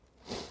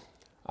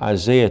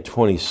Isaiah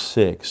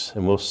 26,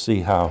 and we'll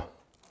see how.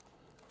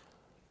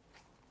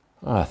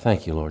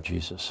 Thank you, Lord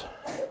Jesus.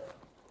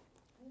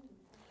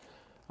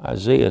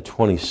 Isaiah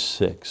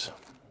 26.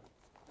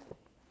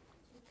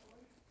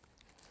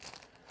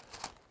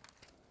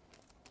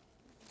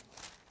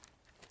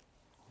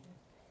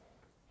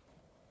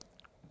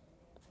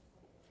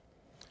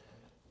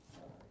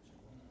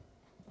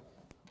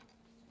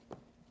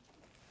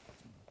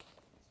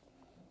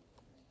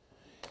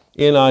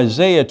 In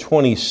Isaiah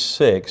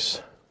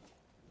 26,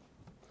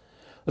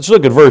 let's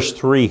look at verse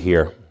 3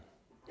 here.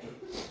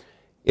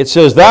 It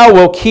says, "Thou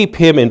wilt keep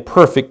him in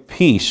perfect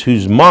peace,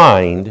 whose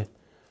mind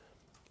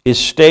is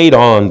stayed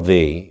on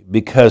thee,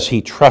 because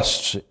he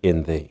trusts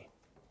in thee."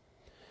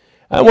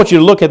 I want you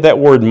to look at that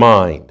word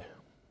mind.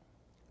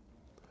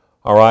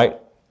 All right?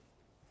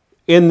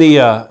 In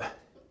the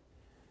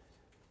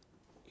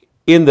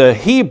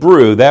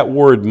Hebrew, that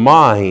word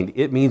mind,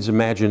 it means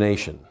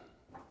imagination.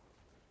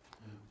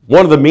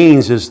 One of the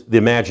meanings is the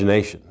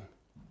imagination.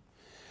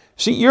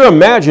 See, your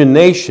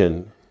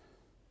imagination,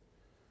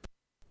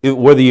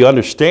 whether you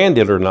understand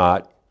it or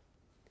not,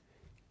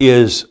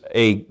 is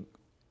a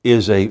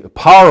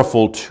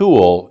powerful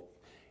tool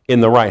in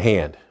the right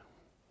hand.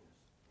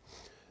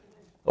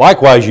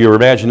 Likewise, your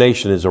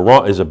imagination is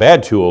a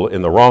bad tool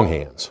in the wrong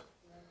hands.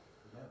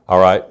 All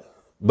right?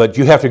 But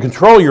you have to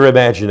control your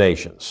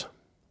imaginations.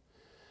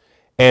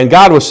 And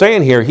God was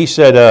saying here, He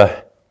said,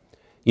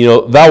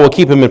 thou will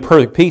keep him in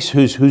perfect peace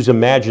whose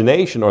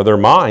imagination or their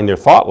mind, their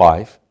thought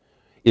life,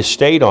 is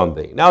stayed on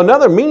thee. Now,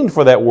 another meaning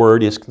for that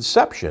word is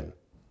conception.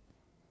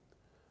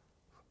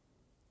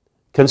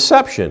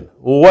 Conception.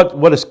 Well,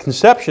 what does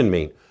conception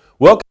mean?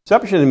 Well,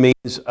 conception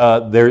means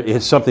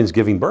something's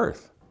giving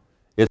birth.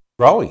 It's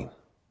growing,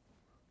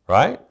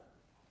 right?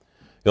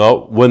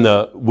 When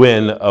a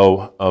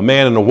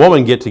man and a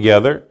woman get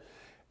together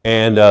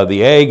and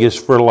the egg is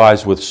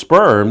fertilized with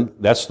sperm,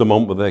 that's the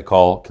moment they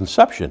call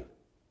conception.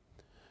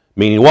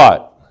 Meaning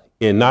what?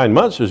 In 9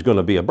 months, there's going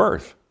to be a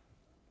birth.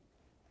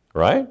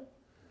 Right?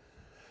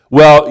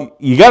 Well,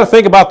 you got to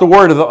think about the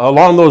word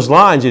along those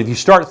lines. And if you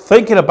start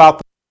thinking about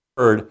the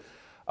word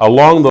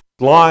along those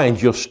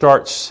lines, you'll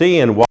start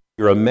seeing why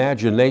your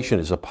imagination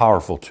is a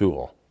powerful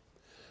tool.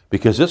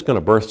 Because it's going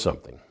to birth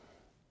something.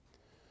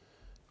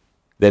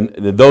 Then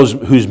those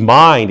whose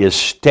mind is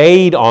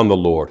stayed on the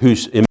Lord,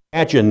 whose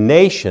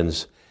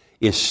imaginations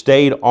is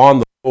stayed on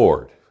the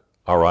Lord,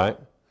 all right,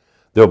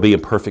 they'll be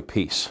in perfect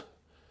peace.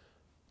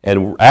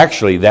 And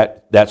actually,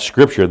 that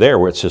scripture there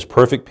where it says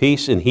perfect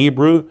peace in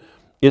Hebrew,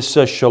 it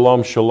says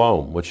shalom,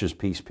 shalom, which is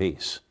peace,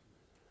 peace.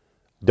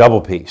 Double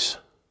peace.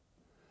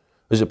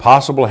 Is it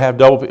possible to have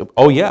double peace?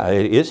 Oh yeah,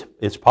 it is.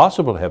 It's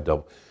possible to have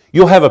double.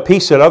 You'll have a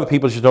peace that other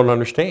people just don't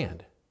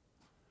understand.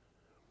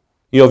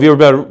 Have you ever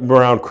been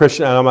around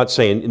Christians? And I'm not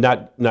saying,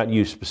 not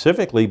you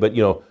specifically, but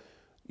you're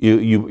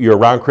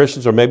around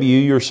Christians or maybe you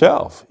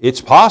yourself.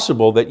 It's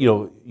possible that,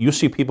 you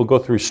see people go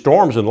through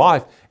storms in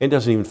life and it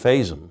doesn't even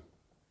faze them.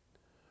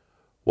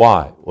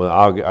 Why? Well,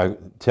 I'll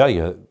tell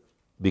you,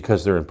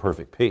 because they're in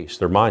perfect peace.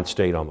 Their mind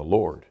stayed on the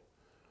Lord.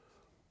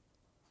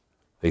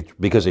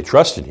 Because they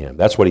trust in Him.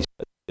 That's what He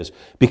says.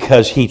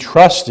 Because He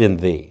trusts in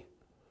thee.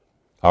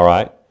 All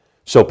right?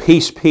 So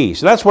peace,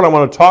 peace. And that's what I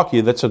want to talk to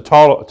you. That's the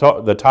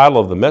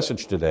title of the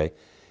message today,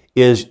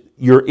 is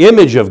your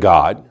image of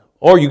God,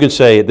 or you could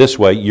say it this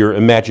way, your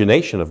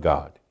imagination of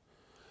God.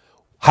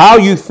 How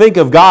you think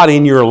of God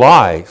in your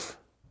life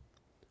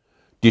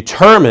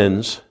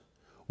determines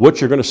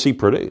what you're going to see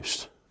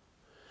produced.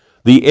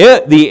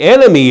 The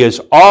enemy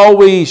is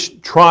always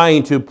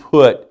trying to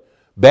put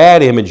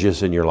bad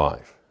images in your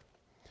life.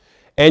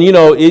 And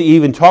it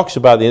even talks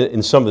about it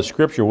in some of the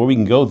scripture where we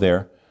can go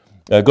there.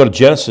 Go to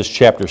Genesis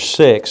chapter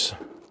 6.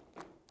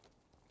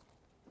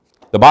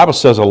 The Bible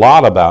says a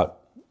lot about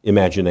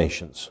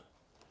imaginations.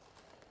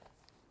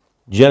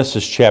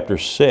 Genesis chapter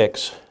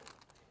 6.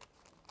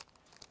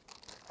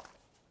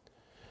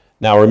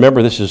 Now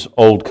remember, this is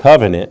Old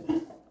Covenant.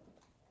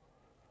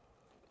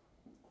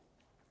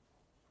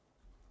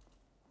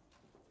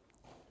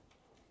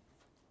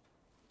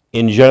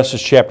 In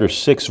Genesis chapter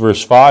 6,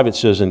 verse 5, it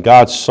says, "And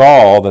God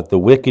saw that the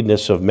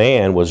wickedness of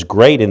man was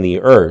great in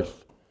the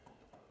earth,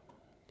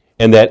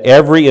 and that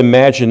every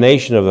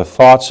imagination of the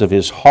thoughts of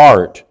his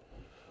heart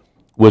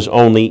was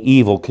only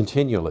evil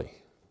continually."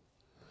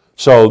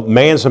 So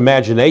man's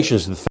imagination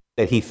is the thing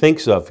that he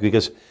thinks of.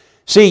 Because,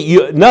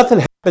 see, nothing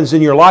happens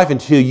in your life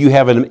until you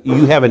have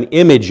an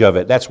image of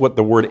it. That's what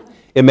the word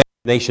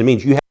imagination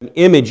means. You have an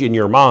image in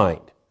your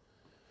mind.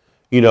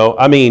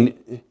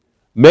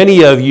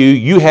 Many of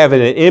you have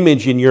an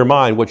image in your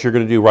mind what you're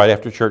going to do right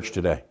after church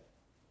today.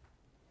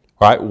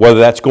 Right?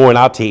 Whether that's going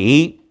out to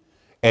eat,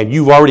 and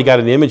you've already got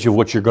an image of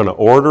what you're going to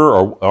order,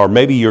 or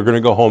maybe you're going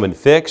to go home and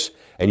fix,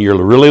 and you're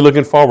really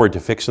looking forward to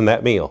fixing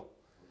that meal.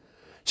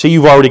 See,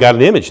 you've already got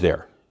an image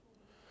there.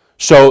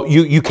 So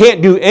you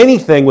can't do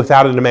anything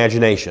without an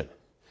imagination.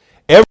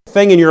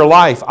 Everything in your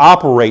life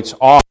operates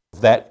off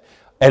of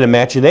an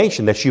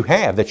imagination that you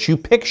have, that you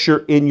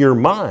picture in your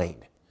mind.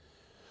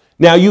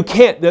 Now,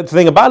 the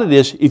thing about it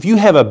is, if you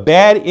have a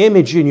bad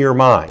image in your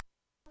mind,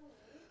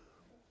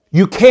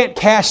 you can't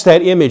cast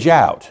that image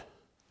out.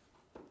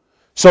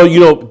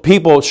 So,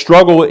 people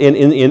struggle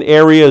in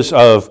areas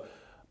of,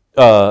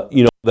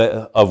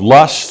 of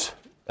lust,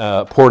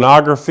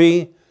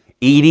 pornography,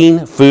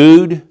 eating,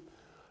 food,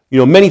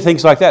 many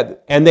things like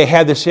that. And they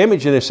have this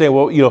image and they say,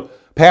 well,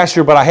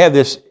 Pastor, but I have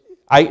this,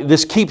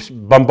 this keeps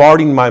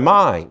bombarding my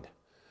mind.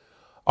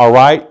 All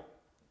right?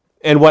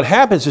 And what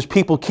happens is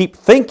people keep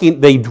thinking,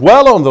 they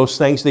dwell on those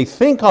things, they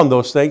think on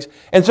those things,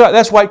 and so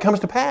that's why it comes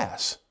to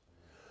pass.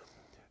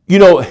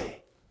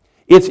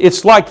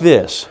 It's like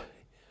this.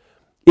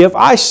 If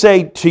I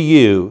say to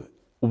you,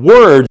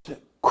 words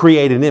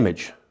create an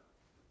image,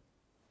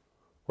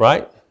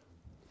 right?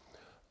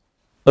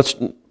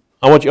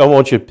 I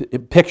want you to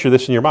picture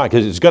this in your mind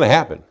because it's going to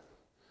happen.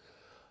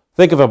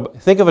 Think of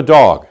a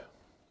dog.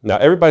 Now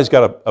everybody's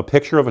got a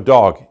picture of a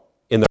dog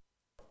in their,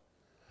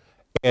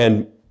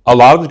 and a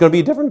lot of them is going to be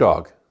a different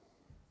dog.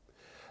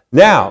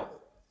 Now,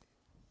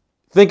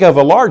 think of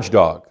a large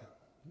dog.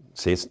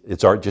 See,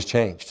 its art just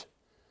changed.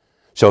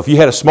 So if you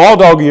had a small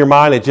dog in your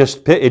mind, it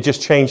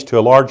just changed to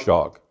a large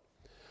dog.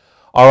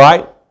 All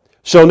right?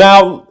 So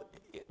now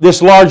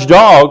this large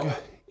dog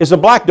is a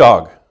black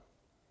dog.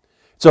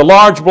 It's a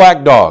large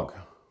black dog.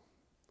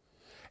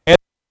 And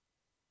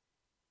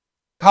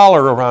a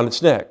collar around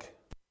its neck.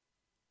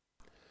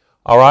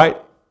 All right?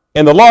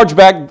 And the large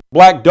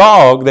black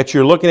dog that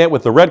you're looking at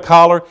with the red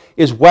collar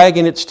is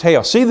wagging its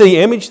tail. See the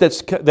image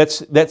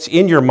that's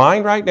in your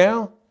mind right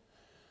now?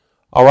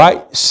 All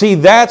right? See,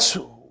 that's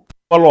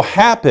what will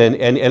happen,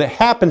 and it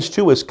happens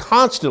to us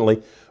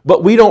constantly,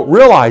 but we don't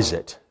realize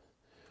it.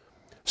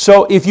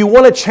 So if you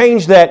want to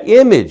change that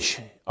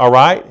image, all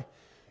right,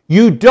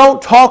 you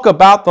don't talk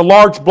about the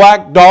large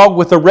black dog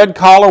with the red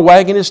collar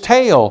wagging his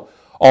tail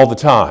all the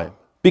time.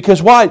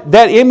 Because why?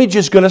 That image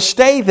is going to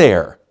stay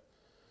there.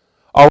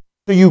 All right?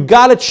 So you've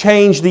got to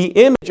change the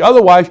image.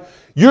 Otherwise,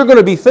 you're going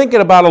to be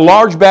thinking about a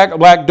large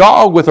black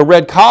dog with a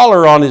red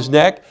collar on his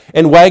neck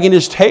and wagging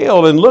his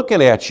tail and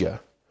looking at you.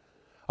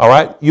 All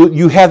right?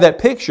 You have that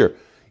picture.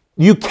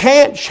 You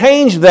can't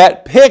change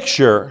that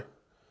picture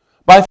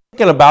by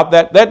thinking about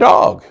that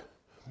dog.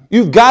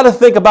 You've got to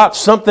think about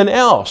something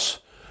else.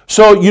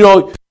 So, you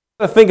got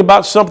to think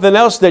about something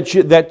else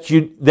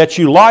that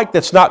you like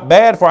that's not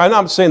bad for. I'm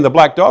not saying the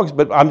black dogs,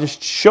 but I'm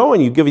just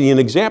showing you, giving you an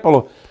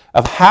example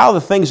of how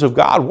the things of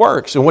God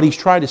works and what He's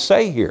trying to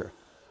say here.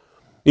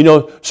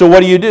 So what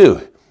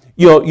do?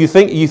 You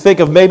think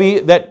of maybe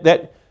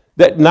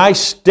that nice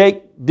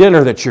steak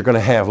dinner that you're going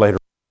to have later.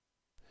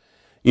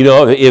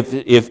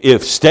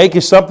 If steak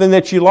is something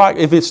that you like,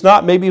 if it's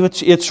not, maybe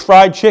it's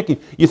fried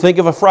chicken. You think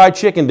of a fried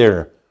chicken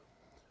dinner.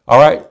 All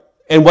right?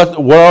 And what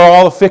are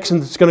all the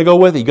fixings that's going to go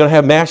with it? You're going to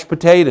have mashed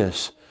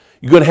potatoes.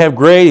 You're going to have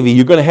gravy.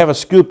 You're going to have a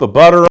scoop of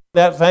butter on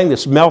that thing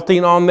that's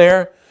melting on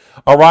there.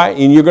 All right?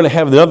 And you're going to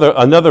have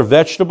another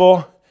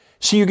vegetable.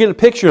 See, you're getting a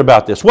picture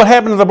about this. What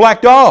happened to the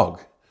black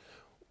dog?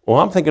 Well,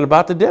 I'm thinking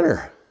about the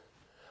dinner.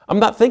 I'm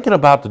not thinking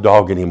about the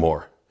dog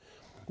anymore.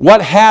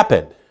 What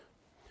happened?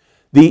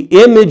 The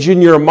image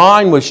in your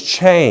mind was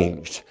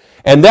changed.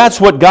 And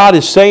that's what God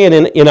is saying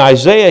in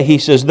Isaiah. He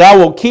says, thou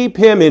wilt keep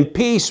him in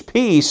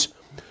peace,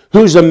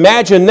 whose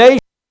imagination,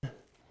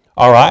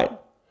 all right,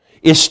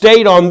 is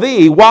stayed on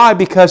thee. Why?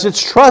 Because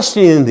it's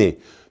trusting in thee.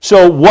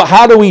 So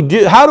how do we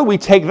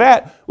take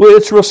that? Well,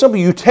 it's real simple.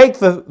 You take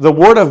the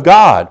Word of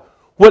God,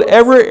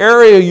 whatever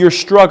area you're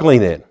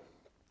struggling in.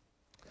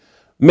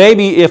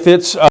 Maybe if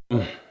it's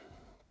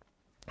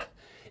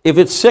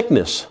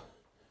sickness,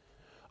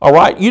 all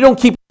right, you don't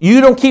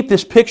keep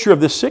this picture of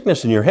this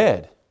sickness in your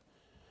head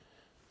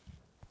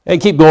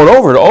and keep going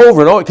over and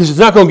over and over because it's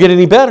not going to get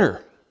any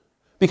better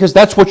because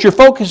that's what you're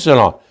focusing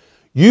on.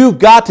 You've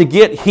got to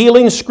get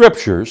healing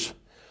scriptures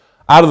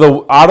out of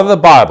the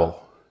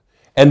Bible,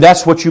 and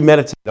that's what you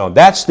meditate on.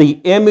 That's the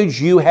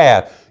image you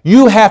have.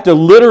 You have to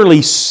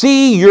literally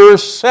see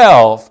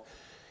yourself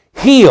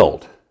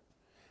healed,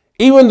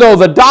 even though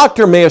the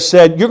doctor may have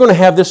said you're going to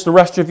have this the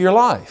rest of your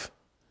life.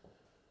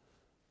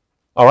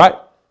 All right?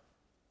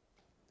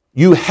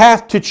 You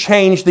have to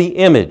change the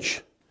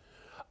image.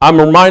 I'm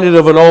reminded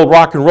of an old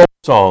rock and roll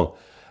song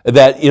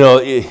that,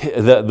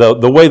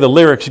 the way the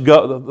lyrics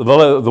go,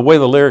 the way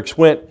the lyrics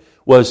went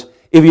was,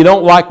 if you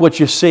don't like what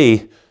you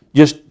see,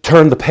 just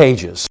turn the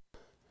pages.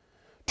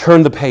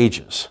 Turn the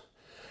pages.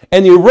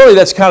 And really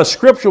that's kind of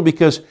scriptural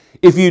because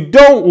if you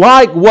don't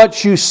like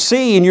what you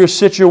see in your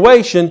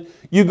situation,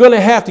 you're going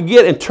to have to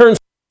get and turn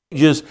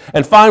pages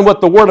and find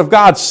what the Word of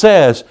God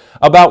says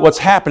about what's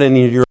happening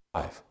in your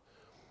life.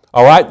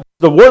 All right?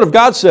 The Word of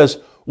God says,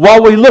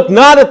 while we look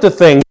not at the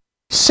things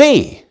we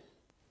see,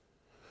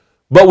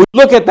 but we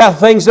look at the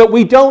things that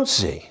we don't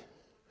see.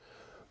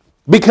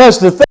 Because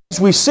the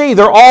things we see,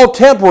 they're all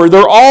temporary.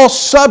 They're all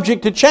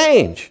subject to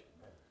change.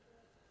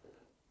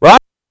 Right?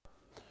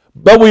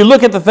 But we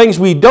look at the things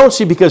we don't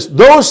see because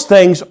those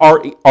things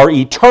are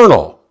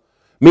eternal.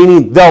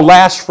 Meaning they'll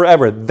last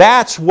forever.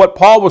 That's what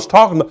Paul was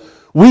talking about.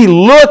 We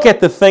look at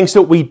the things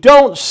that we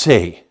don't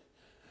see.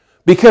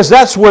 Because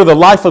that's where the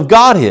life of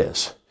God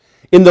is.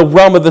 In the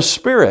realm of the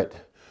Spirit.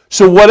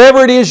 So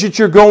whatever it is that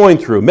you're going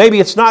through, maybe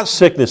it's not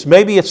sickness,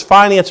 maybe it's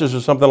finances or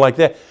something like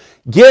that,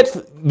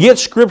 get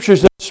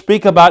scriptures that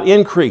speak about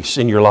increase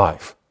in your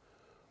life.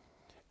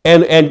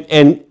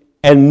 And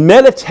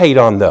meditate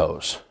on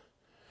those.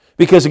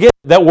 Because again,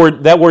 that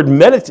word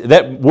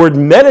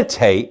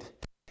meditate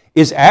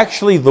is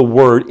actually the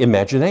word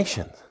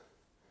imagination.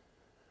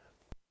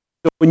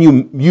 So when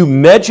you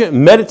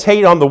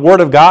meditate on the Word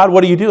of God,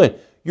 what are you doing?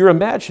 You're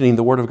imagining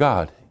the Word of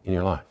God in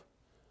your life.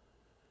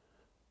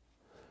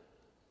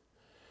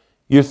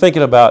 You're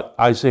thinking about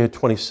Isaiah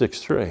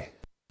 26:3.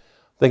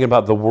 Thinking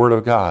about the Word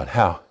of God,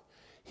 how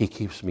He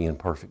keeps me in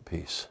perfect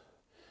peace.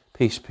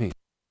 Peace, peace.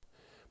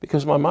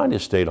 Because my mind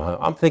is stayed on Him.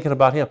 I'm thinking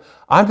about Him.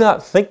 I'm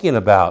not thinking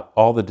about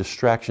all the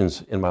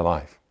distractions in my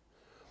life.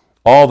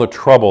 All the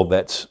trouble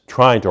that's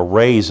trying to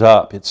raise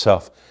up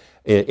itself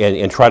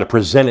and try to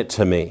present it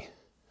to me.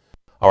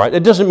 All right,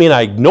 it doesn't mean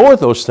I ignore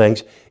those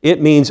things.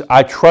 It means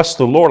I trust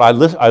the Lord. I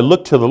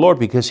look to the Lord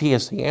because He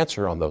has the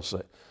answer on those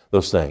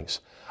things.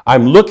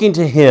 I'm looking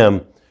to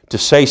Him to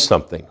say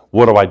something.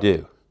 What do I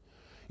do?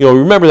 You know,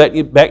 remember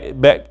that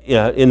back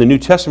in the New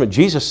Testament,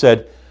 Jesus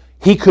said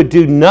He could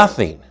do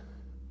nothing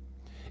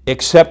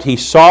except He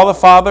saw the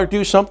Father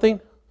do something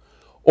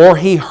or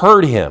He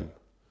heard Him.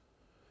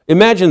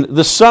 Imagine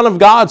the Son of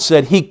God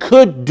said He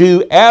could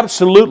do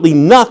absolutely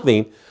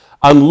nothing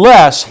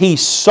unless He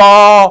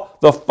saw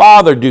the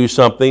Father do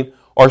something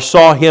or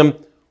saw Him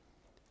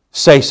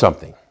say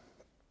something.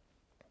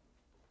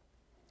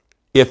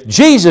 If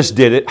Jesus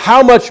did it,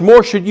 how much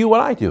more should you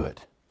and I do it?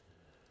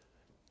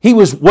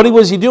 What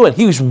was He doing?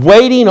 He was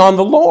waiting on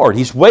the Lord.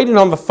 He's waiting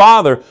on the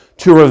Father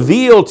to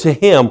reveal to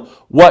Him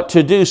what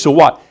to do. So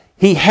what?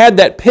 He had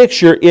that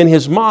picture in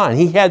His mind.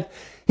 He had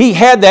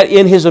that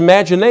in His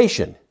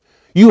imagination.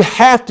 You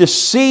have to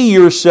see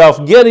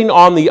yourself getting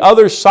on the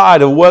other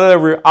side of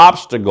whatever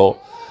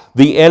obstacle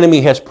the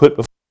enemy has put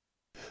before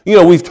you. You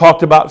know, we've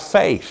talked about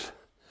faith,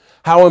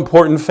 how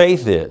important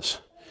faith is.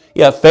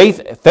 Yeah,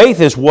 faith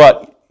is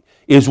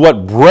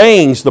what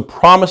brings the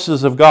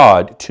promises of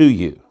God to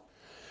you.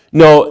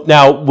 No,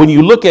 now, when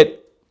you look at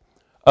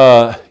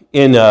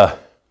in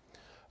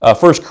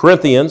 1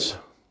 Corinthians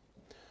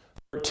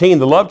 13,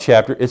 the love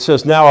chapter, it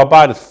says, "Now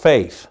abideth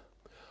faith,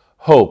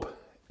 hope,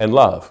 and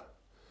love.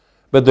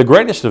 But the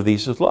greatest of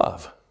these is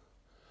love."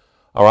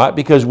 All right?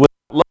 Because without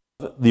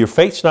love, your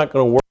faith's not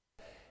going to work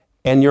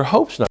and your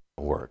hope's not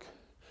going to work.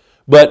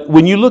 But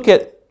when you look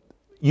at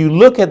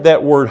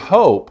that word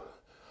hope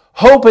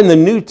in the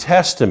New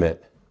Testament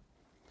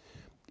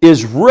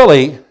is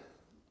really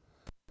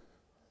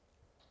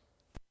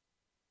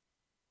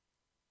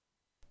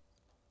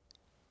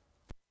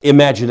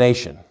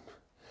imagination.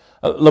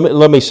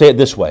 Let me say it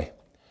this way.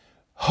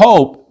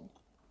 Hope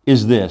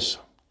is this.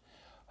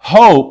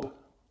 Hope,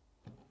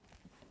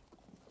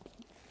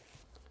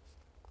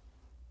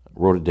 I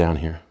wrote it down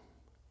here.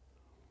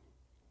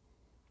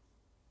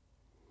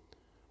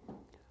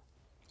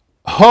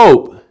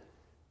 Hope,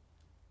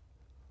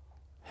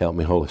 help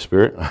me, Holy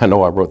Spirit. I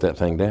know I wrote that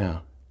thing down.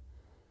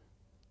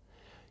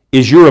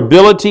 Is your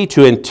ability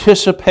to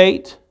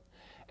anticipate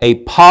a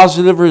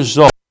positive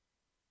result.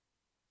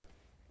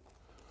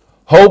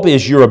 Hope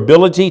is your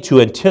ability to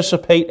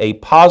anticipate a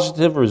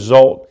positive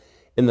result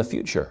in the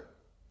future.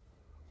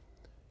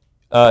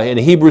 In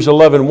Hebrews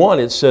 11:1,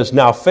 it says,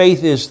 "Now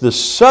faith is the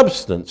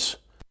substance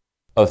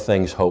of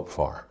things hoped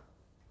for,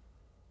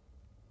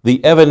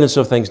 the evidence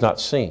of things not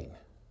seen."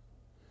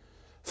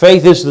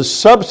 Faith is the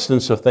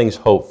substance of things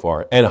hoped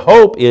for, and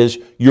hope is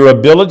your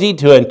ability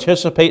to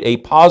anticipate a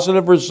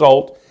positive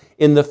result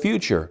in the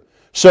future.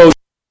 So you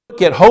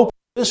look at hope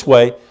this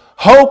way.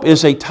 Hope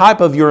is a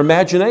type of your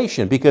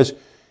imagination because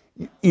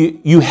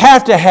you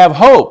have to have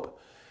hope.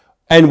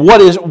 And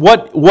what is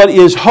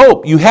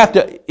hope? You have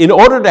to, in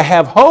order to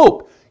have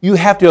hope, you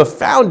have to have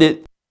found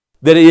it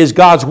that it is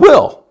God's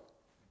will.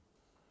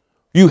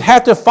 You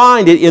have to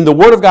find it in the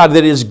Word of God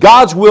that it is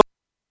God's will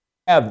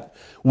to have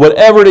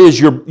whatever it is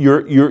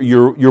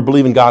you're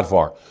believing God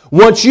for.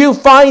 Once you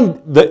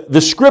find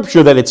the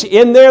Scripture that it's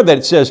in there, that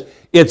it says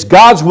it's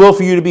God's will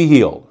for you to be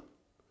healed.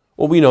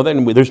 Well, we know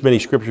that there's many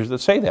Scriptures that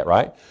say that,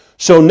 right?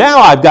 So now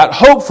I've got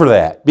hope for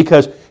that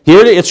because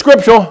here it's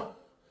Scriptural.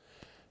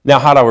 Now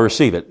how do I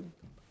receive it?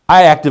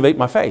 I activate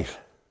my faith.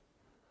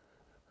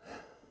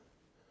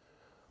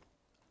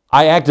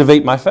 I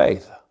activate my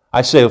faith.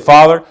 I say,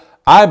 Father,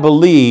 I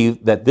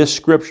believe that this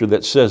Scripture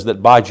that says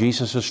that by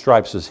Jesus'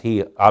 stripes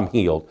I'm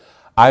healed,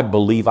 I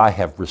believe I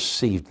have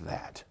received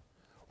that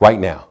right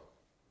now.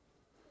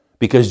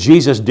 Because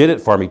Jesus did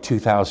it for me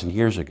 2,000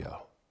 years ago.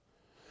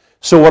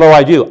 So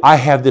what do? I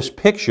have this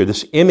picture,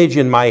 this image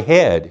in my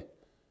head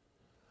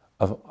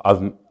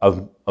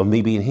of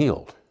me being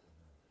healed.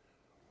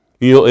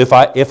 You know, if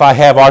I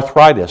have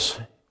arthritis,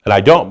 and I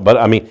don't, but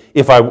I mean,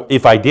 if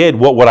I did,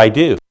 what would I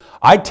do?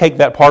 I'd take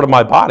that part of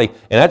my body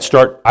and I'd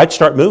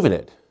start moving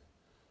it.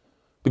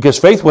 Because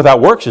faith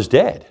without works is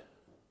dead.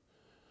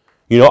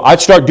 You know, I'd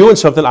start doing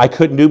something I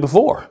couldn't do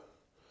before.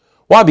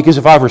 Why? Because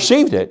if I've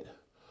received it,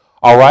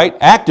 all right,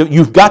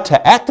 you've got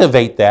to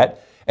activate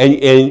that,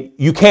 and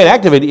you can't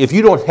activate it if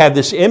you don't have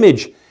this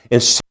image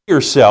and see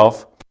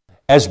yourself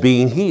as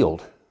being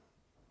healed.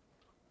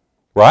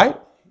 Right?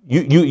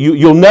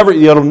 It'll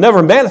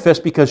never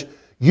manifest because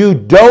you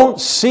don't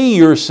see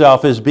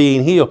yourself as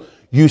being healed.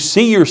 You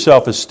see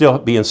yourself as still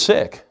being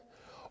sick.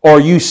 Or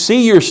you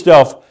see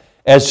yourself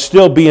as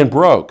still being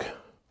broke.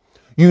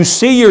 You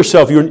see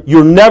yourself,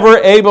 you're never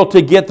able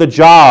to get the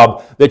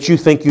job that you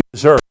think you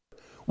deserve.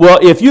 Well,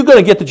 if you're going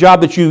to get the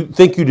job that you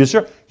think you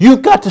deserve,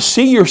 you've got to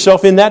see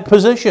yourself in that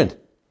position.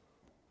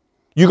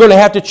 You're going to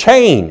have to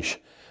change.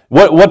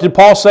 What did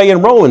Paul say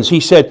in Romans? He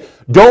said,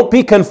 don't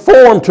be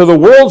conformed to the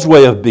world's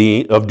way of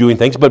doing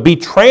things, but be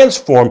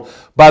transformed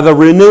by the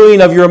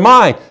renewing of your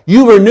mind.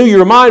 You renew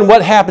your mind,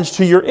 what happens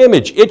to your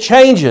image? It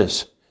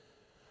changes.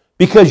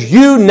 Because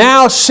you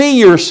now see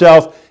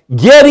yourself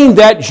getting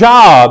that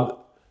job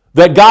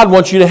that God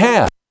wants you to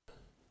have.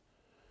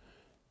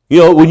 You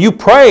know, when you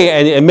pray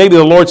and maybe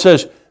the Lord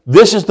says,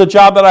 this is the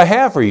job that I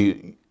have for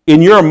you.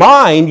 In your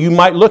mind, you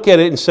might look at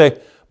it and say,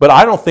 but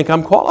I don't think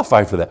I'm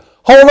qualified for that.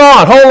 Hold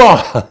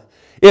on.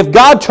 If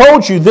God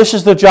told you this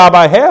is the job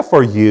I have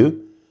for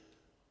you,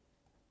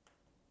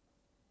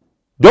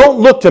 don't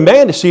look to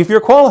man to see if you're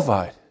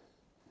qualified.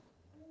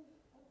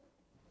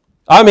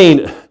 I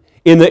mean,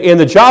 in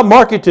the job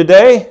market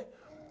today,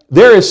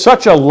 there is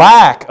such a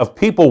lack of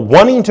people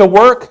wanting to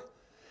work.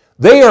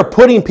 They are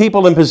putting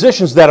people in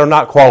positions that are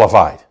not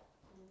qualified.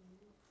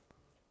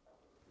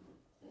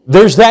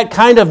 There's that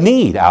kind of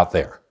need out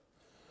there.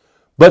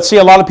 But see,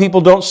 a lot of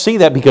people don't see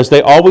that because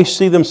they always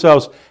see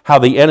themselves how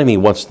the enemy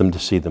wants them to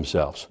see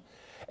themselves.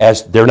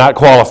 As they're not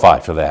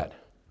qualified for that.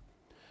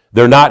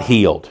 They're not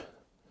healed.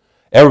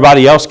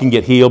 Everybody else can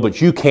get healed, but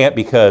you can't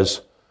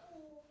because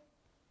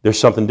there's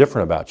something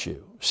different about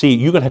you. See,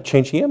 you're going to have to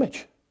change the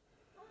image.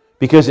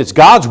 Because it's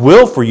God's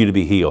will for you to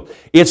be healed.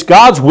 It's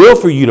God's will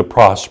for you to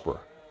prosper.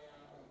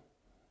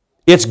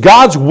 It's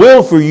God's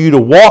will for you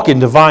to walk in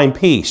divine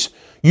peace.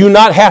 You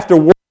not have to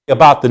worry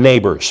about the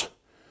neighbors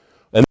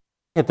and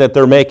that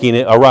they're making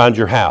it around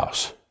your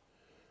house.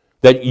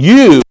 That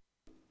you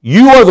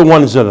are the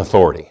one who's in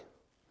authority.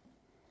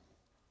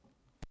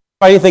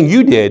 Not anything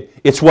you did,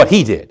 it's what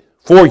He did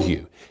for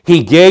you.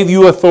 He gave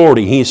you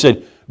authority. He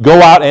said,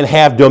 go out and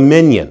have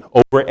dominion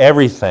over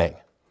everything.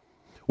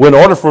 Well, in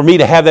order for me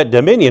to have that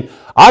dominion,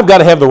 I've got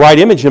to have the right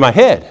image in my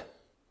head.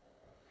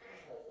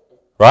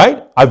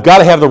 Right? I've got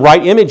to have the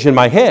right image in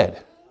my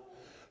head.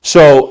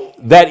 So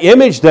that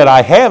image that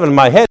I have in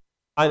my head,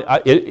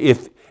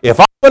 if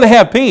I'm going to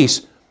have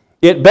peace,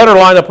 it better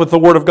line up with the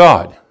Word of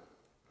God.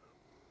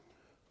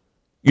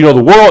 You know,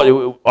 the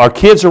world, our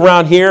kids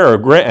around here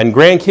and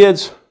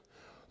grandkids,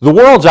 the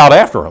world's out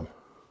after them.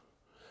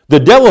 The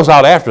devil's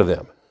out after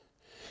them.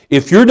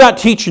 If you're not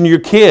teaching your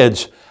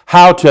kids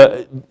how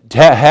to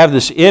have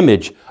this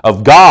image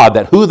of God,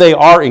 that who they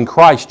are in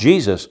Christ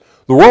Jesus,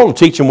 the world will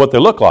teach them what they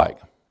look like.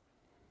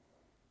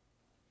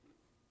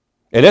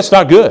 And that's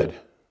not good.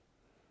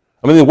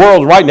 I mean, the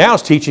world right now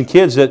is teaching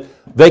kids that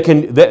they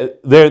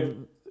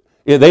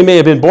may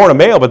have been born a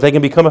male, but they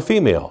can become a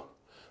female.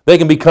 They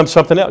can become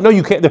something else. No,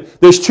 you can't.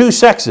 There's two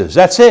sexes.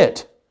 That's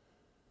it.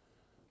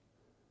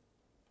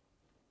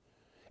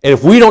 And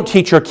if we don't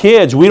teach our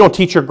kids, we don't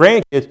teach our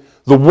grandkids,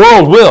 the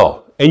world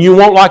will. And you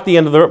won't like the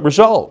end of the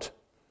result.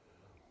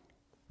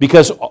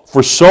 Because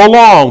for so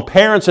long,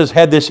 parents have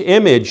had this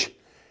image.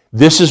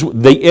 This is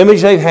the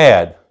image they've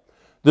had.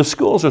 The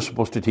schools are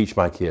supposed to teach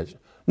my kids.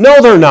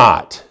 No, they're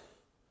not.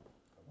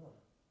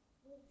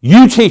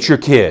 You teach your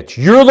kids.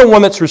 You're the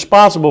one that's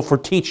responsible for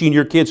teaching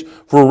your kids.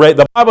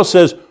 The Bible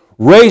says,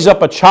 raise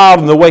up a child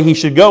in the way he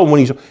should go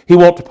when he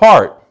won't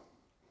depart.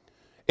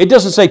 It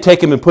doesn't say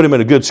take him and put him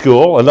in a good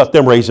school and let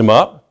them raise him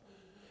up.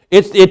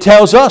 It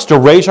tells us to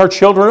raise our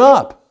children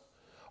up.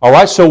 All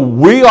right, so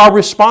we are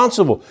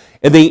responsible.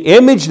 And the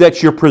image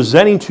that you're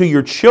presenting to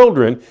your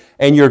children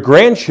and your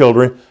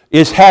grandchildren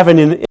is having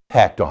an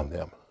impact on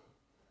them.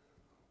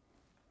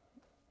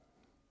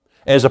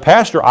 As a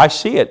pastor, I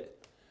see it.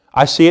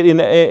 I see it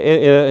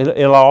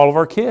in all of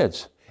our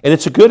kids. And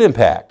it's a good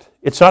impact.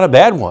 It's not a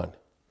bad one.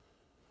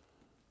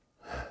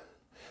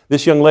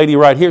 This young lady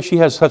right here, she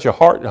has such a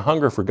heart and a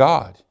hunger for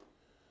God.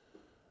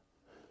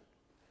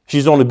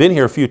 She's only been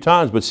here a few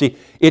times, but see,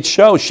 it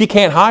shows. She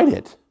can't hide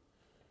it.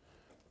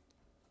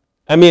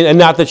 I mean, and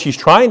not that she's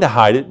trying to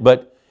hide it,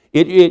 but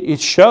it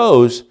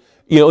shows,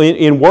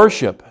 in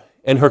worship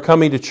and her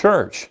coming to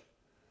church.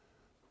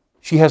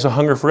 She has a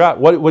hunger for God.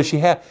 What does she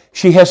have?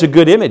 She has a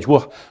good image.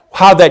 Well,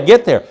 how'd that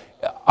get there?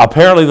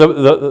 Apparently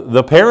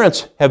the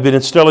parents have been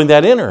instilling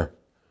that in her.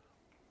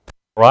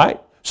 Right?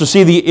 So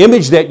see, the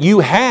image that you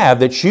have,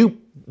 that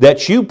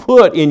you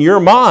put in your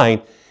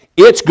mind,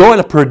 it's going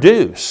to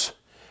produce.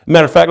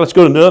 Matter of fact, let's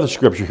go to another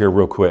scripture here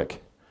real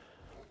quick.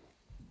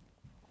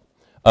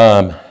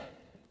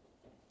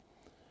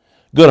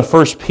 Go to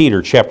 1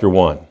 Peter chapter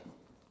 1.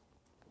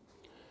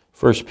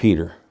 1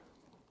 Peter.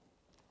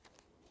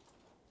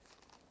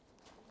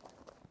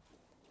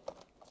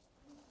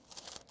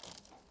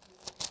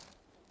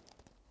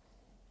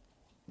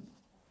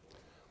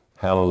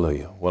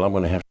 Hallelujah. Well, I'm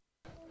going to have...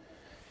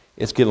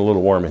 It's getting a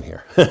little warm in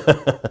here.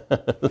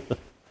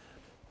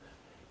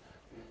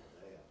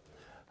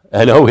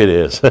 I know it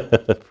is.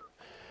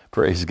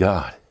 Praise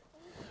God.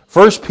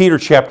 1 Peter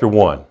chapter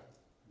 1.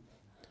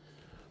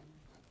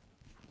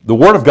 The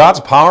Word of God's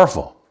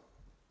powerful.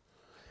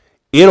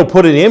 It'll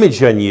put an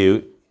image on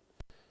you.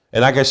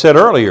 And like I said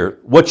earlier,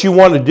 what you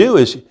want to do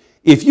is,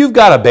 if you've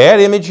got a bad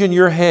image in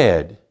your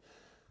head,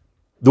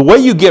 the way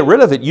you get rid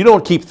of it, you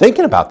don't keep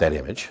thinking about that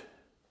image.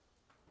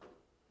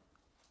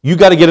 You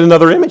got to get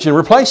another image and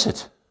replace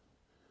it.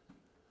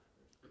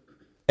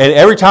 And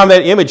every time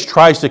that image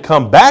tries to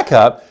come back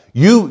up,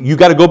 you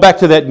got to go back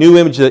to that new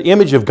image, the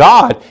image of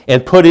God,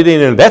 and put it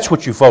in, and that's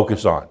what you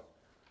focus on.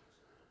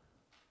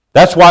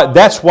 That's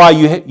why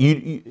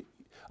you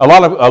a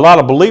lot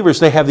of believers,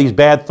 they have these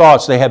bad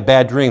thoughts, they have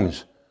bad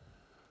dreams.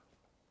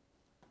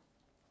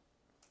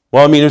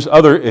 Well, I mean, there's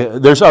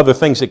other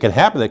things that can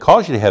happen that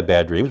cause you to have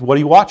bad dreams. What are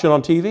you watching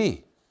on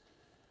TV?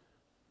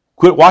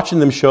 Quit watching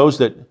them shows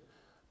that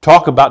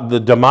talk about the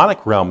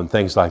demonic realm and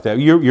things like that.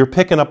 You're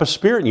picking up a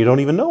spirit and you don't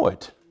even know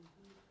it.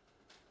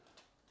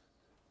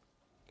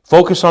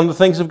 Focus on the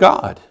things of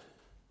God.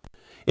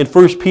 In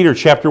 1 Peter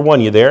chapter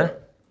 1, you there?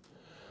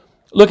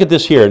 Look at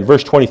this here in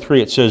verse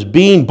 23. It says,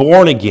 being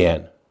born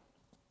again,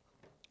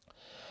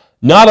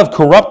 not of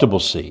corruptible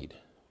seed,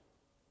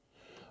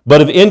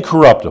 but of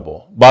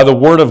incorruptible, by the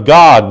word of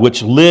God,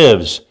 which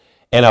lives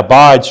and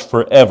abides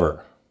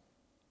forever.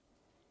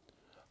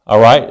 All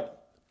right?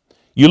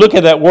 You look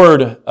at that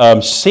word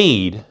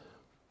seed,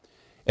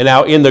 and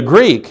now in the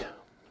Greek,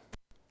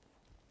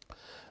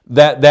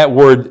 that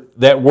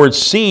word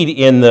seed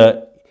in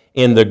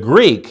the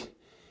Greek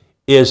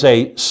is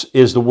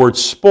the word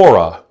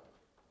spora.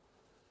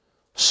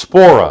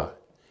 Spora.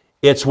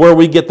 It's where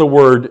we get the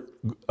word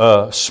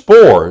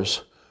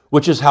spores,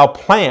 which is how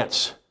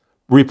plants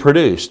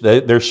reproduce.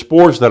 There's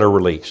spores that are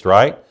released,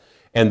 right?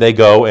 And they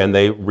go and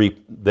they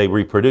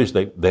reproduce.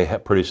 They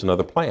produce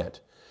another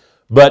plant.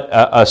 But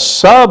a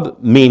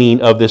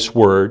sub-meaning of this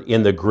word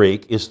in the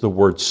Greek is the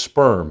word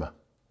sperm.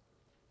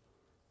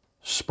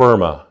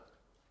 Sperma.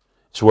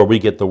 It's where we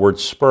get the word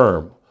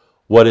sperm.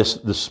 What is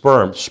the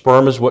sperm?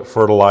 Sperm is what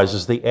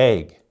fertilizes the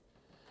egg.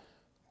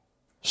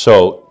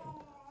 So,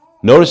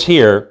 notice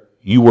here,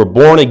 you were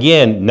born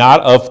again,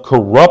 not of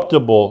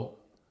corruptible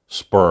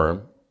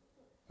sperm,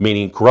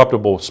 meaning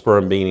corruptible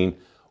sperm meaning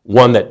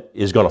one that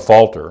is going to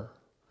falter,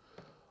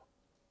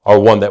 or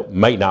one that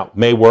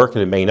may work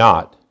and it may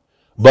not,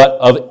 but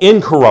of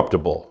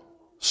incorruptible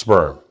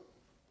sperm,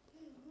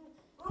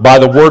 by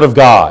the word of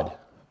God,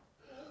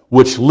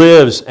 which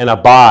lives and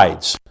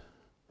abides.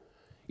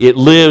 It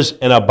lives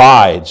and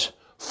abides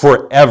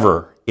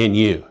forever in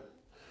you.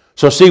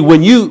 So see,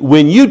 when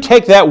you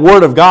take that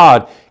word of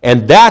God,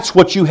 and that's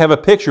what you have a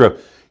picture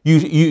of,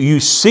 you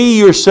see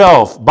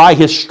yourself, by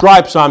His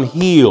stripes I'm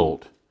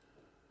healed.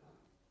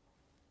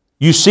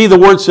 You see the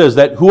word says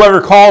that whoever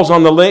calls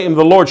on the name of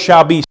the Lord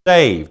shall be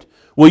saved.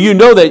 Well, you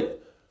know that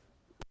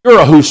you're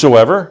a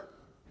whosoever.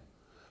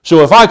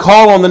 So if I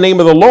call on the name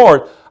of the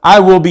Lord, I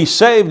will be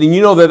saved. And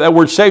you know that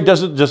word saved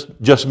doesn't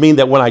just mean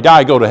that when I die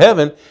I go to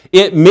heaven.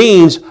 It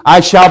means I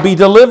shall be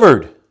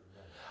delivered.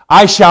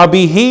 I shall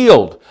be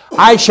healed.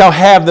 I shall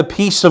have the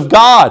peace of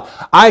God.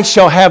 I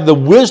shall have the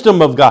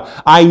wisdom of God.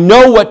 I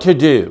know what to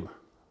do.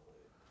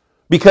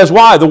 Because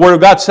why? The Word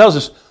of God tells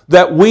us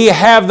that we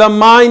have the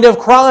mind of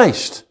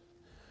Christ.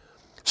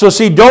 So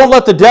see, don't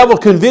let the devil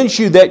convince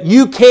you that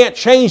you can't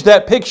change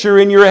that picture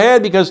in your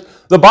head, because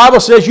the Bible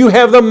says you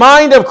have the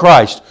mind of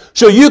Christ.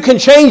 So you can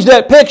change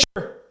that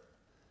picture.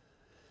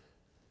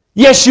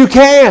 Yes, you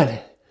can.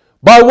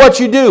 By what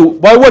you do,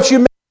 by what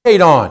you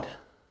meditate on.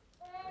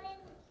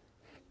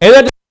 And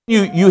that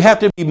you have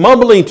to be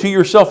mumbling to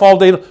yourself all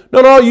day.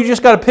 No, you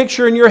just got a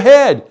picture in your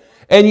head.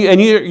 And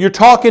you're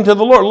talking to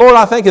the Lord. Lord,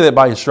 I thank you that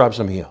by His stripes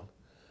I'm healed.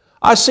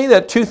 I see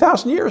that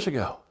 2,000 years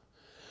ago.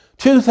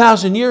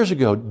 2,000 years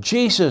ago,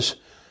 Jesus,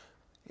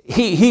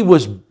 he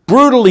was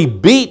brutally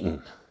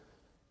beaten.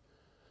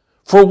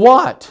 For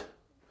what?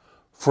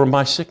 For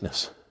my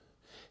sickness.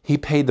 He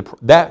paid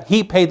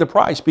the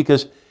price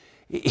because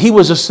He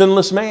was a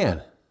sinless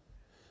man.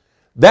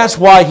 That's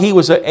why He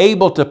was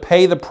able to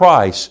pay the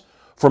price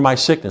for my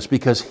sickness,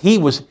 because He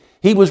was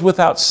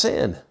without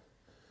sin.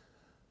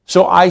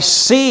 So I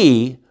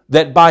see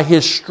that by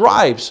His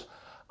stripes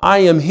I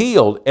am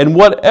healed. And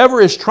whatever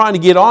is trying to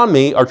get on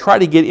me or try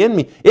to get in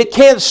me, it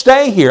can't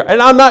stay here.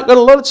 And I'm not going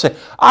to let it stay.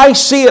 I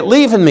see it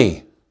leaving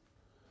me.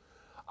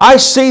 I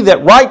see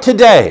that right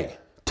today,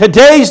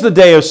 today's the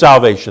day of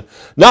salvation.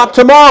 Not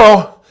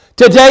tomorrow,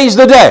 today's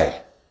the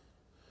day.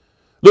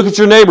 Look at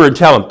your neighbor and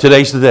tell him,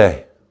 today's the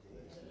day.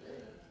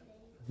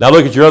 Now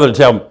look at your other and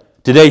tell him,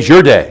 today's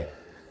your day.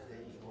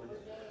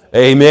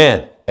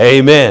 Amen.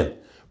 Amen.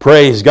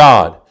 Praise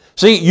God.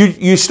 See,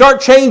 you start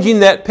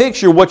changing that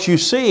picture, what you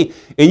see,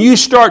 and you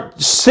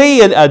start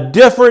seeing a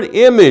different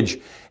image.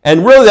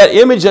 And really that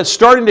image that's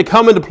starting to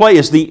come into play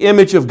is the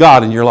image of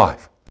God in your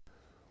life.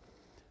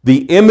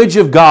 The image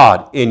of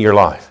God in your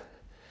life.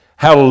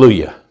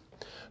 Hallelujah.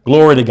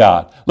 Glory to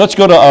God. Let's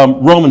go to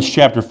Romans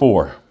chapter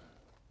 4.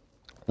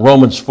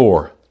 Romans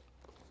 4.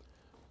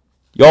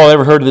 Y'all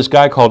ever heard of this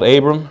guy called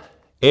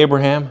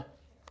Abraham?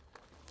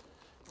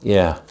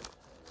 Yeah.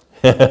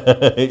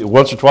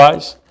 Once or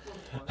twice?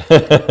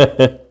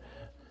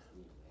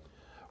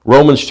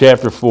 Romans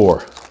chapter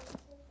 4.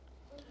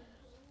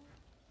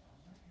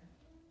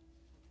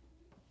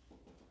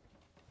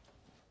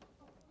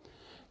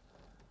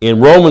 In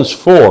Romans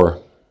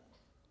 4,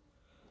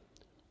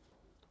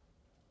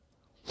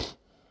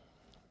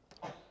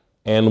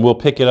 and we'll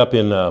pick it up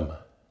in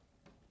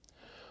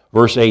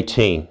verse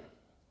 18.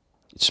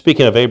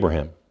 Speaking of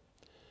Abraham,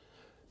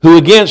 who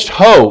against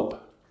hope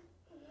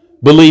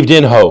believed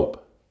in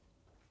hope,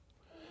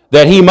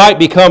 that he might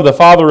become the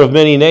father of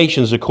many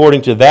nations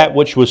according to that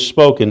which was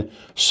spoken,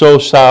 so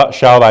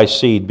shall thy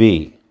seed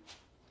be.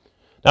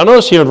 Now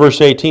notice here in verse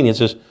 18, it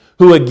says,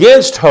 who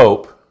against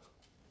hope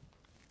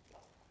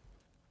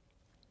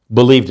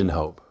believed in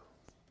hope.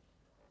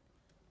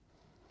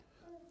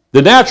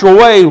 The natural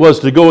way was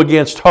to go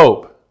against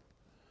hope,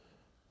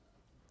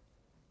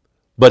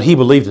 but he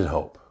believed in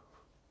hope.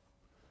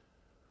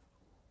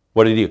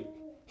 What did he do?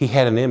 He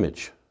had an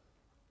image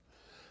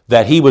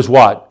that he was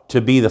what?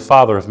 To be the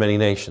father of many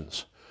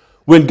nations.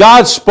 When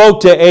God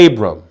spoke to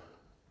Abram,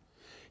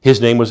 his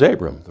name was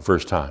Abram the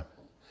first time.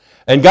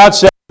 And God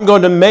said, I'm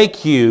going to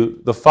make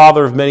you the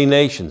father of many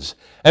nations.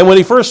 And when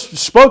he first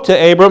spoke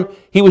to Abram,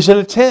 he was in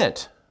a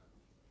tent.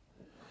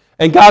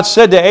 And God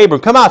said to Abram,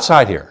 come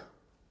outside here.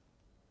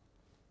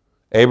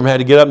 Abram had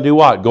to get up and do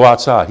what? Go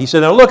outside. He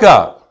said, now look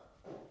up.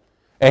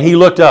 And he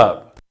looked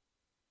up.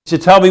 He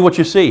said, tell me what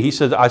you see. He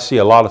said, I see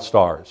a lot of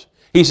stars.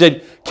 He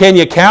said, can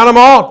you count them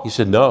all? He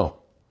said, no.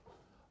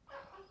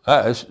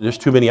 There's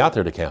too many out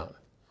there to count.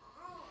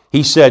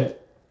 He said,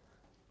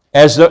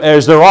 as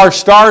there are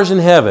stars in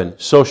heaven,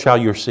 so shall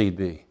your seed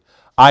be.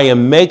 I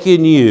am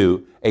making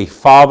you a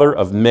father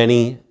of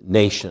many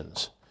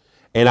nations.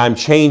 And I'm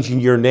changing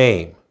your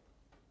name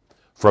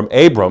from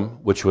Abram,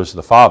 which was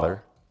the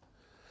father,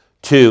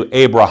 to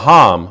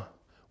Abraham,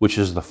 which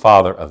is the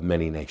father of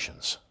many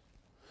nations.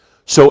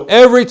 So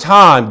every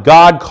time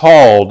God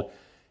called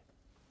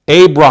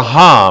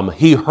Abraham,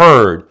 he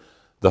heard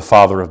the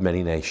father of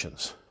many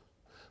nations.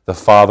 The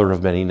father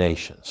of many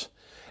nations.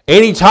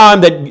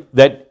 Anytime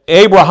that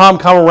Abraham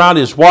come around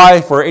his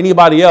wife or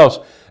anybody else,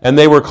 and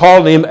they were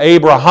calling him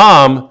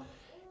Abraham,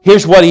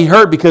 here's what he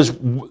heard, because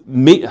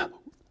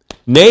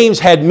names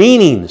had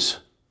meanings.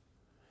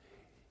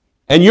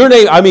 And your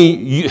name, I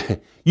mean,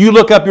 you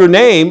look up your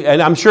name,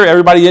 and I'm sure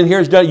everybody in here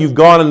has done it. You've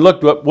gone and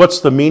looked up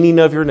what's the meaning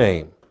of your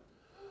name.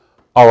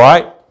 All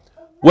right?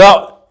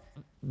 Well,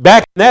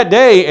 back in that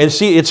day, and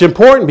see, it's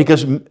important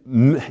because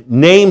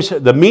names,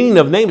 the meaning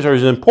of names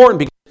is important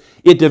because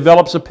it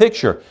develops a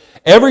picture.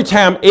 Every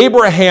time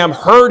Abraham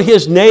heard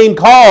his name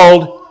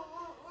called,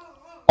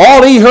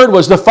 all he heard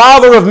was the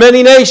father of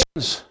many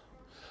nations.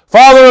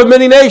 Father of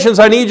many nations,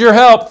 I need your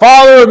help.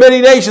 Father of many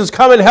nations,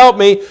 come and help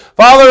me.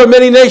 Father of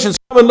many nations,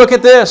 come and look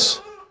at this.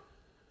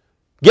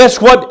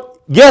 Guess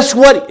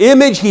what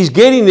image he's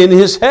getting in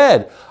his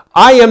head?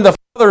 I am the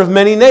father of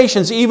many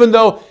nations, even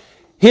though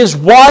his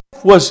wife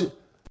was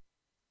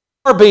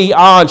far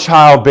beyond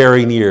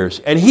childbearing years,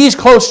 and he's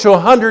close to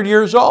 100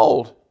 years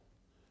old.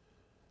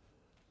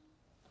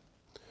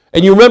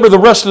 And you remember the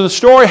rest of the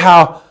story,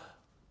 how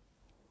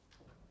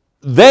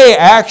they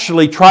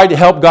actually tried to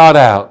help God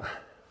out.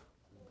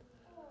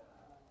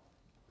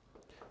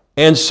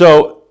 And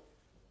so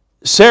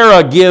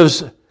Sarah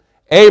gives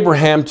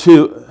Abraham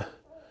to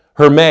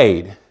her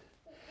maid,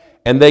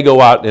 and they go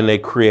out and they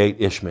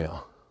create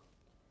Ishmael.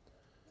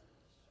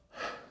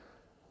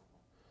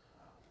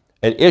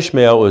 And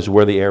Ishmael is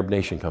where the Arab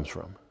nation comes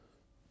from.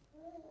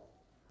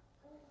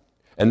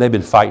 And they've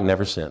been fighting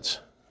ever since.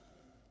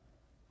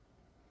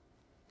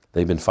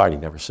 They've been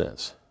fighting ever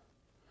since.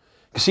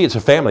 You see, it's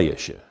a family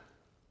issue.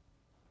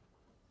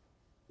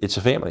 It's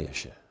a family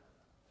issue.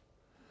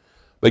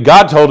 But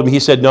God told him, he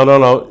said,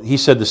 no. He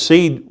said, the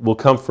seed will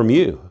come from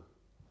you.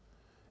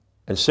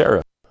 And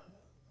Sarah,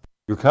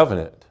 your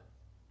covenant.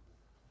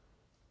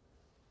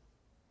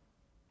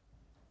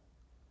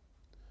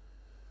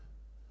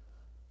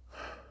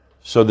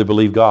 So they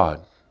believed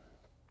God.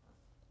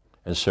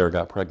 And Sarah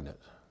got pregnant.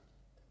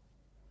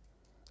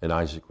 And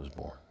Isaac was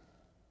born.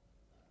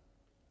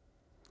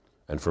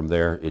 And from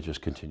there, it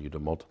just continued to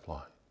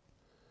multiply.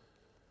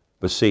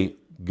 But see,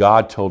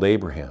 God told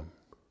Abraham,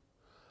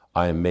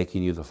 I am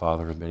making you the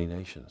father of many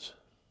nations.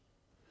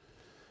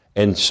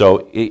 And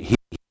so he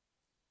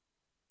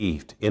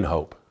believed in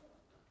hope.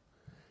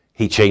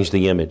 He changed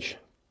the image.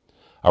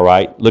 All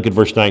right, look at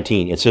verse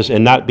 19. It says,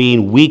 and not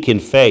being weak in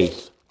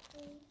faith,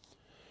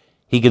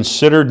 he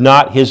considered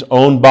not his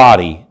own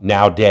body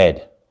now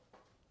dead,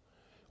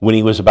 when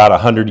he was about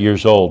 100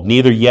 years old,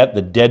 neither yet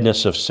the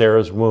deadness of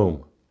Sarah's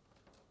womb.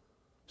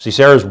 See,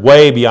 Sarah's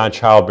way beyond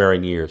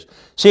childbearing years.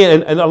 See,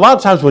 and a lot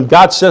of times when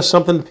God says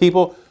something to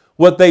people,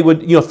 what they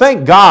would,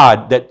 thank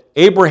God that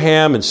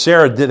Abraham and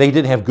Sarah, they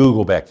didn't have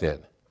Google back then.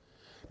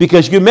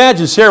 Because you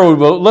imagine Sarah would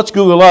go, let's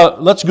Google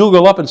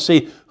up and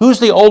see who's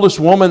the oldest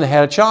woman that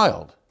had a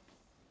child.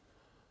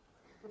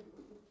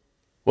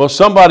 Well,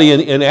 somebody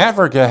in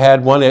Africa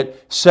had one at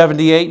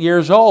 78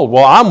 years old.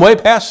 Well, I'm way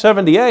past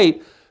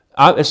 78.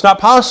 It's not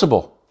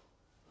possible.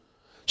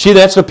 See,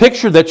 that's the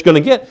picture that you're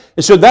going to get.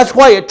 And so that's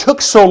why it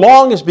took so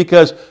long, is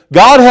because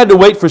God had to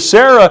wait for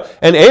Sarah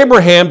and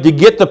Abraham to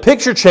get the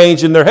picture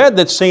changed in their head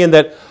that's saying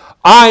that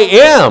I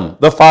am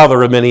the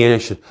father of many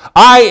nations.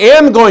 I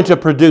am going to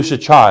produce a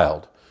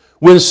child.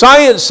 When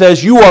science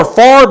says you are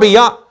far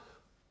beyond...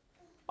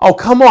 Oh,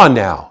 come on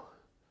now.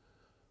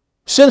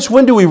 Since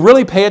when do we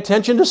really pay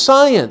attention to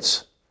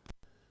science?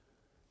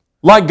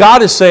 Like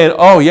God is saying,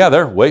 oh yeah,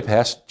 they're way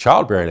past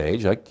childbearing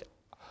age.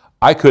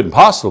 I couldn't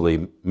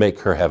possibly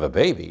make her have a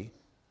baby.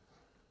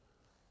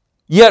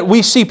 Yet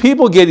we see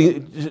people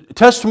getting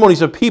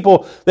testimonies of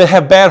people that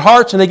have bad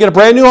hearts and they get a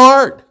brand new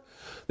heart.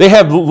 They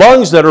have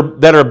lungs that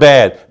are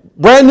bad.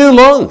 Brand new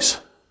lungs.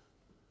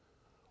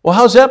 Well,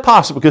 how's that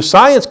possible? Because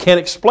science can't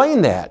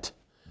explain that.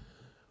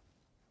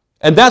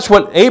 And that's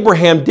what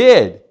Abraham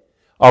did.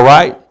 All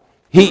right?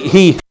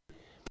 He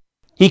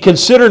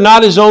considered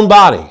not his own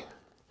body.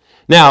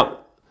 Now,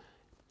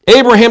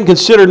 Abraham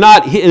considered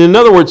not, in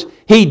other words,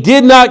 he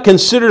did not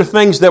consider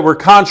things that were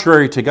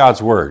contrary to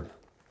God's word.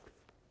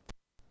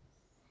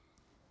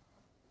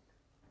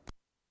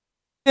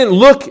 He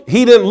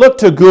didn't look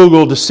to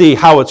Google to see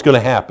how it's going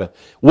to happen.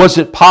 Was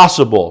it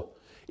possible?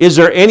 Is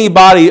there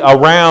anybody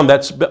around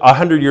that's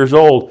 100 years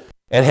old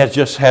and has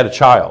just had a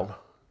child?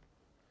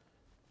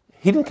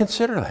 He didn't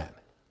consider that.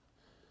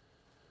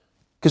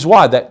 Because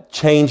why? That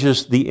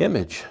changes the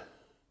image.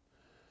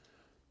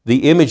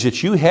 The image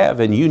that you have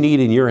and you need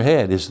in your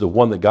head is the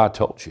one that God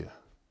told you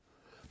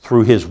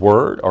through His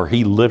Word, or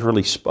He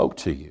literally spoke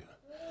to you.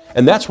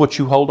 And that's what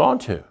you hold on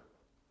to.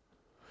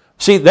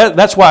 See,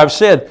 that's why I've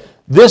said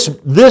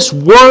this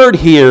word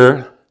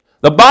here,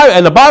 the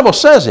Bible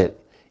says it,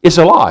 is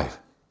alive.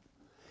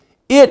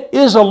 It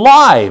is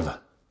alive.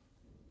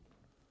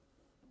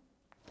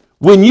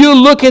 When you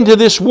look into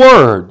this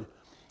word,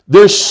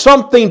 there's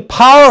something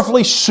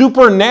powerfully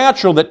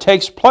supernatural that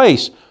takes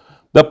place.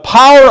 The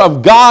power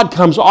of God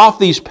comes off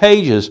these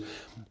pages,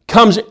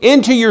 comes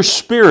into your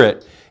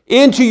spirit,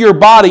 into your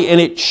body, and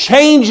it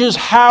changes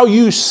how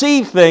you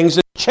see things,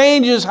 it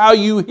changes how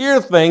you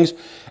hear things,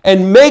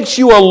 and makes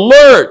you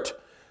alert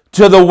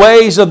to the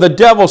ways of the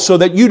devil so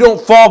that you don't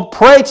fall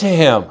prey to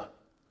him.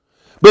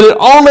 But it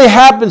only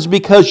happens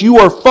because you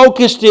are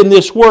focused in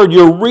this word.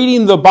 You're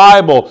reading the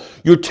Bible.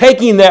 You're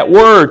taking that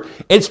word.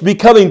 It's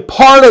becoming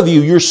part of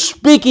you. You're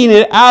speaking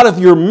it out of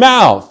your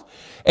mouth.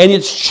 And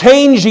it's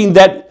changing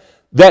that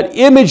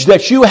image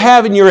that you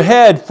have in your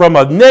head from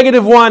a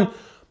negative one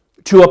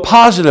to a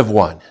positive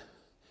one.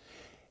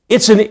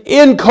 It's an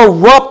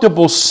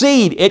incorruptible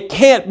seed. It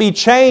can't be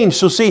changed.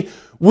 So see,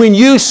 when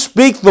you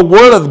speak the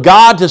word of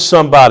God to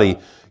somebody,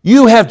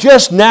 you have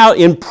just now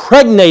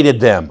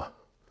impregnated them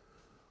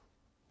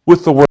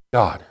with the word of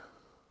God.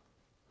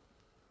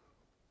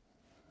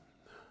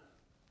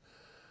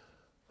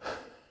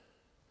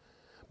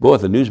 Boy,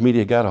 if the news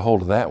media got a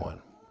hold of that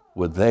one,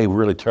 would they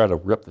really try to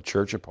rip the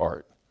church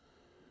apart?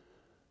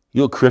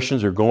 You know,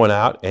 Christians are going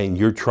out and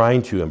you're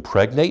trying to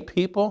impregnate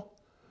people?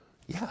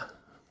 Yeah.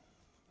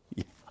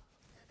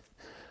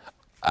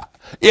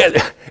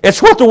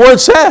 It's what the Word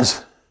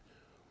says.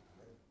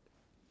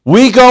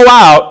 We go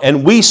out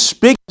and we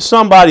speak to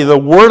somebody the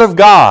Word of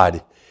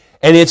God,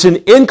 and it's an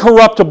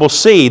incorruptible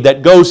seed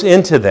that goes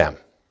into them.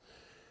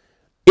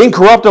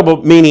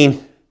 Incorruptible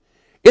meaning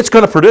it's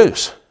going to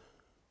produce.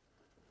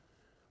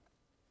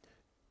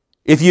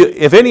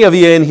 If any of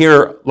you in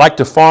here like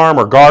to farm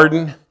or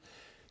garden,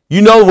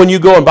 you know when you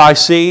go and buy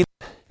seed,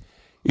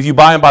 if you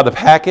buy them by the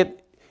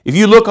packet, if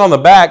you look on the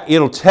back,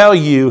 it'll tell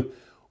you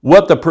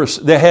what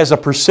that has a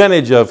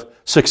percentage of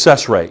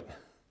success rate.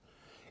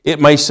 It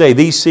may say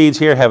these seeds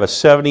here have a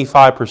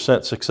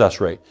 75%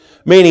 success rate,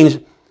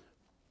 meaning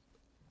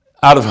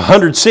out of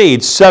 100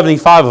 seeds,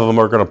 75 of them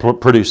are going to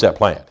produce that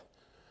plant.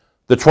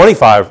 The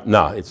 25,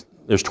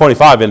 there's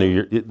 25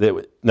 in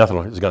there, nothing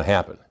is going to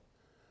happen.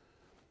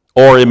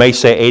 Or it may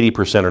say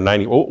 80% or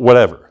 90%,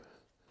 whatever.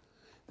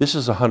 This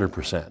is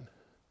 100%.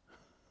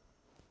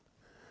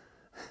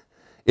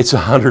 It's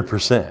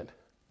 100%.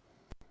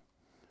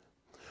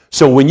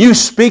 So when you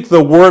speak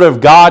the Word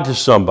of God to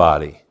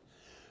somebody,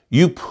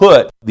 you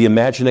put the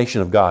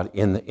imagination of God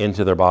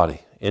into their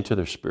body, into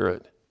their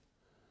spirit.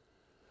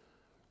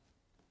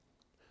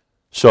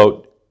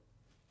 So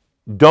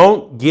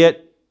don't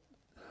get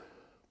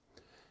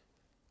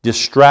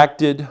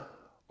distracted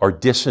or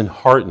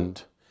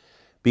disheartened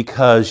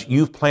because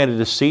you've planted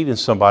a seed in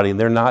somebody and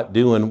they're not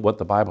doing what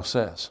the Bible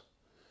says.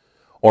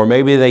 Or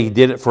maybe they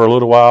did it for a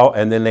little while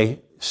and then they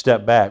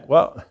stepped back.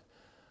 Well,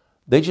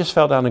 they just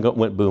fell down and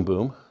went boom,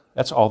 boom.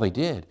 That's all they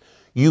did.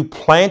 You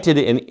planted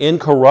an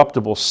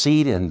incorruptible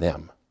seed in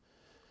them.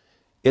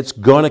 It's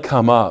going to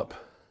come up.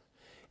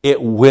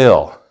 It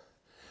will.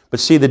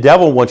 But see, the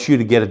devil wants you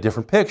to get a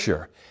different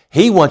picture.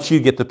 He wants you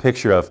to get the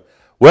picture of,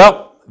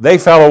 well, they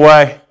fell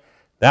away.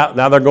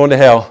 Now they're going to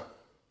hell.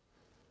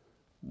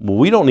 Well,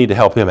 we don't need to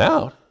help him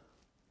out.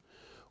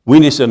 We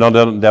need to say, no,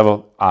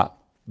 devil,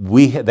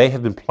 they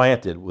have been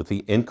planted with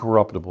the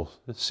incorruptible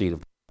seed of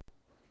God.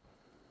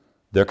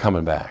 They're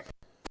coming back.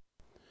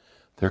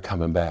 They're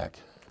coming back.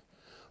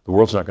 The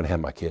world's not going to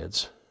have my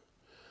kids.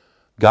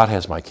 God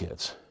has my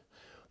kids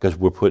because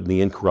we're putting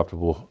the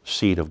incorruptible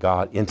seed of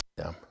God into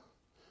them.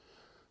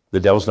 The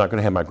devil's not going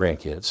to have my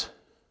grandkids.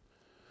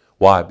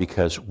 Why?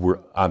 Because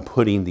I'm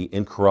putting the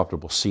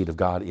incorruptible seed of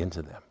God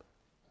into them.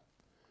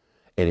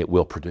 And it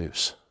will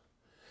produce.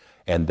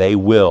 And they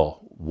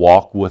will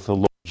walk with the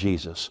Lord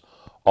Jesus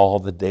all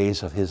the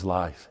days of his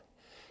life.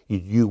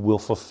 You will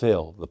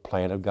fulfill the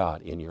plan of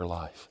God in your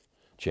life,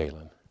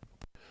 Jalen.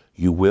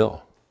 You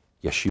will.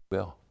 Yes, you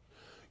will.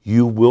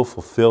 You will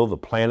fulfill the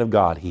plan of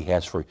God he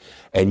has for you.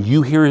 And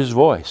you hear his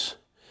voice.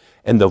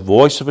 And the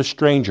voice of a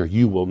stranger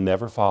you will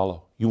never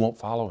follow. You won't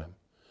follow him.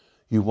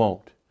 You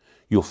won't.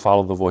 You'll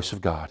follow the voice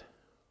of God.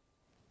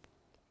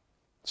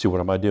 See, what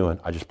am I doing?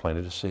 I just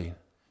planted a seed.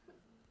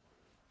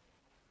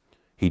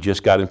 He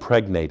just got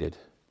impregnated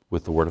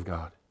with the Word of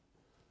God.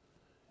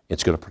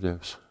 It's going to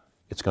produce.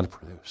 It's going to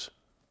produce.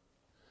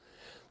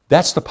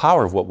 That's the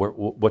power of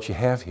what you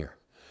have here.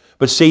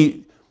 But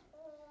see,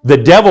 the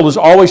devil is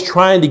always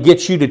trying to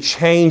get you to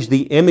change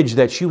the image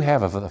that you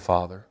have of the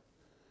Father.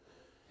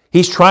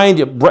 He's trying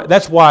to,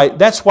 that's why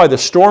the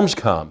storms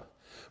come.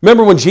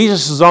 Remember when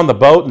Jesus is on the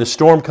boat and the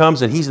storm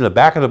comes and he's in the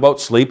back of the boat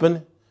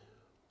sleeping?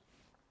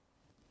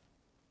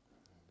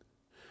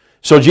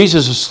 So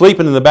Jesus is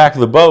sleeping in the back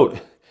of the boat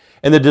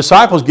and the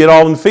disciples get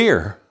all in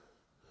fear.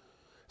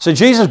 Say,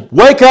 Jesus,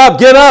 wake up,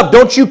 get up.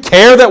 Don't you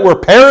care that we're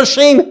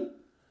perishing?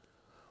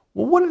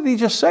 Well, what did he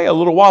just say a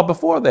little while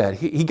before that?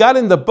 He got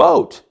in the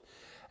boat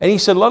and he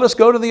said, let us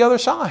go to the other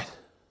side.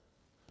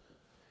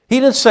 He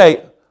didn't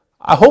say,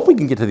 I hope we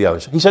can get to the other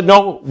side. He said,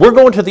 no, we're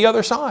going to the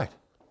other side.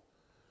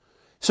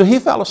 So he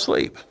fell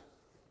asleep.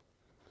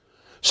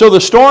 So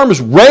the storm's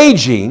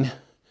raging,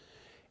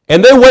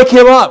 and they wake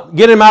him up,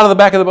 get him out of the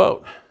back of the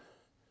boat.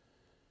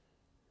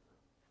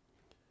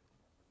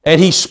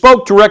 And he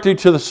spoke directly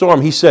to the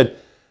storm. He said,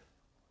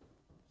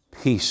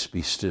 peace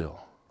be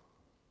still.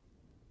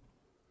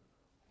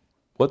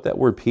 What that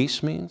word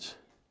peace means?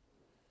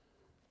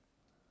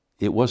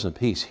 It wasn't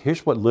peace.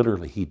 Here's what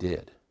literally he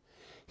did.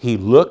 He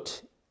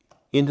looked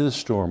into the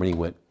storm and he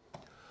went,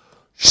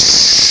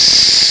 shh.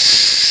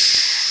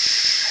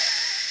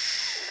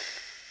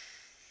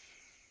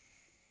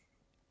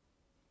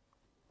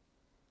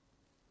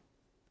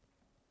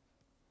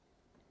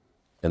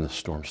 And the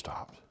storm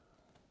stopped.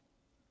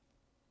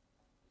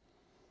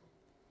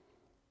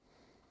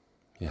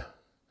 Yeah.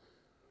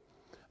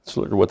 Let's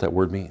look at what that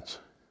word means.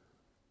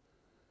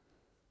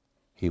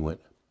 He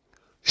went,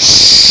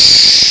 shh.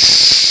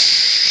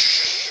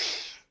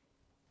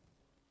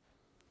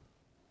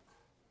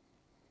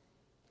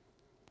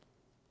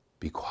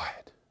 Be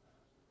quiet.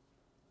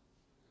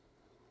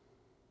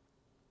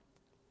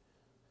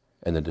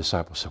 And the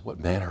disciples said, what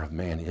manner of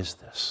man is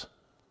this?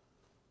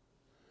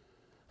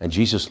 And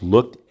Jesus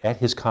looked at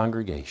his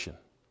congregation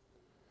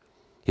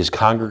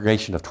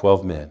of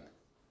 12 men,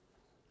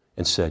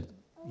 and said,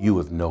 you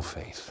have no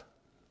faith.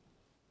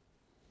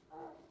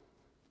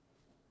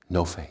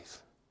 No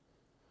faith.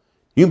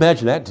 You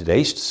imagine that in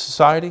today's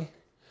society?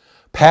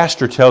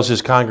 Pastor tells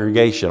his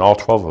congregation, all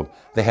 12 of them,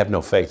 they have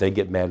no faith. They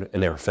get mad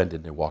and they're offended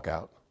and they walk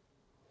out.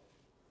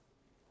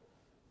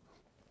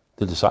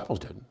 The disciples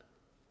didn't.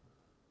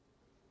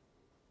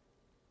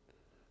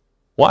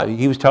 Why?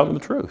 He was telling them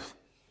the truth.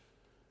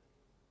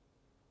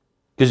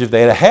 Because if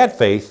they had had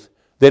faith,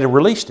 they'd have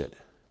released it.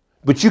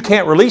 But you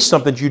can't release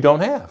something you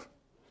don't have.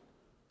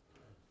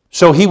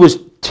 So he was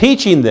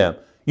teaching them,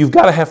 you've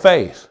got to have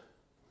faith.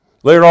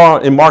 Later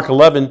on in Mark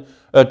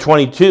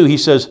 11:22, he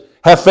says,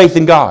 have faith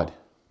in God.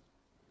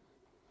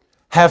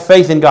 Have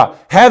faith in God.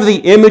 Have the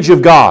image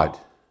of God.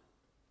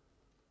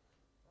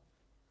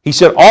 He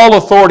said, all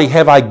authority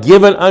have I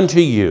given unto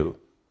you.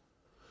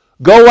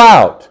 Go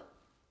out.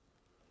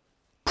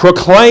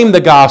 Proclaim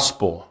the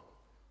gospel.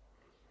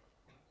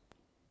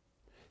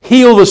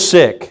 Heal the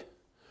sick.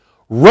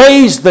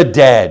 Raise the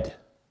dead.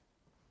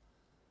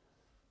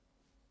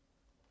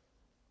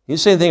 He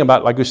didn't say anything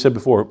about, like we said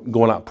before,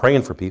 going out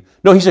praying for people.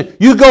 No, he said,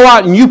 you go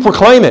out and you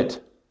proclaim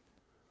it.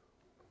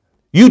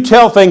 You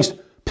tell things,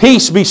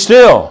 peace, be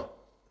still.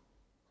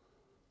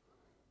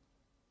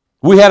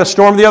 We had a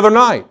storm the other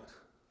night.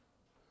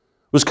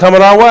 It was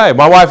coming our way.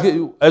 My wife,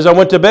 as I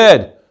went to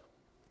bed,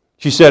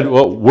 she said,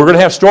 well, we're going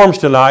to have storms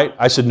tonight.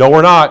 I said, no,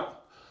 we're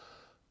not.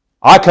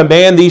 I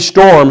command these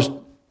storms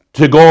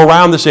to go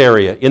around this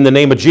area in the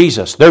name of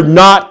Jesus. They're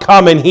not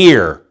coming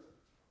here.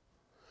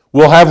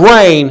 We'll have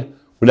rain.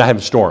 We're not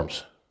having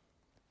storms.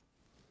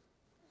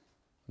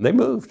 And they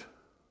moved.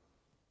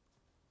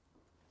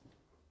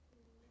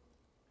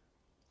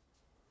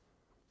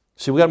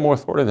 See, we got more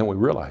authority than we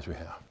realize we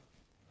have.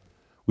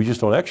 We just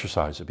don't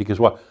exercise it because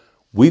what?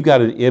 We've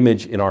got an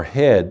image in our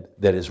head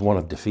that is one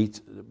of defeat,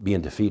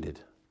 being defeated.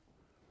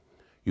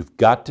 You've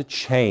got to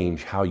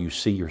change how you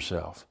see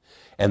yourself.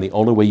 And the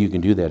only way you can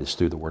do that is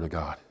through the Word of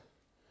God.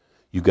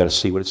 You've got to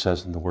see what it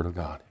says in the Word of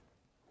God.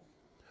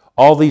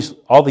 All these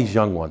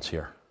young ones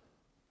here,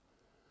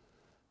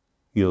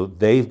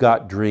 they've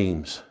got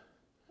dreams.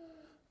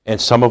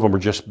 And some of them are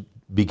just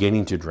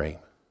beginning to dream.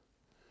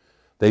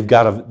 They've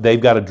got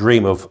a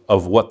dream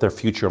of what their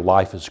future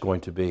life is going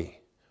to be.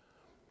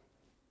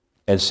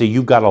 And see,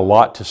 you've got a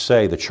lot to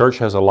say. The church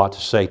has a lot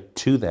to say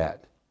to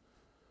that.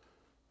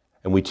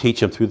 And we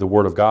teach them through the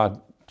Word of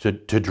God to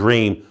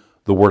dream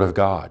the Word of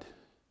God.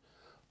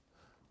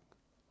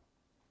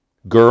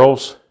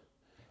 Girls,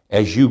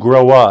 as you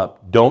grow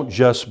up, don't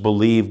just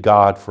believe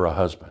God for a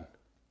husband.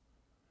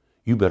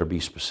 You better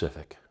be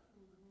specific.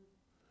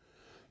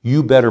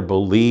 You better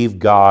believe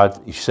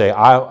God. You say,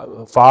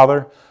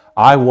 Father,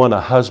 I want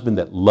a husband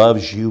that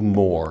loves you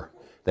more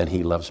than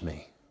he loves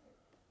me.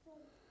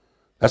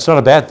 That's not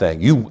a bad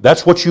thing.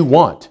 That's what you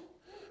want.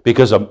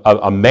 Because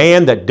a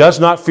man that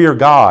does not fear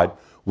God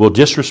will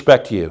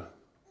disrespect you,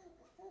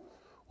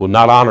 will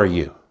not honor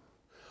you.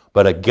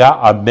 But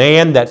a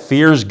man that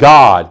fears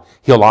God,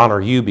 he'll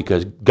honor you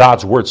because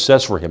God's Word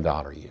says for him to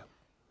honor you.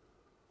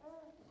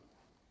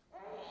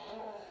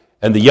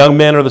 And the young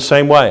men are the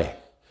same way.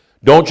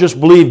 Don't just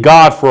believe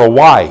God for a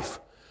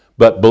wife,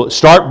 but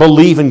start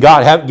believing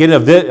God. Get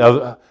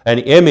an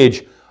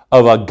image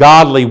of a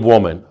godly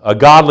woman, a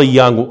godly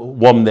young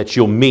woman that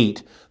you'll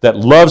meet that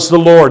loves the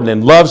Lord and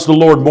then loves the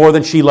Lord more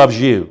than she loves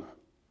you.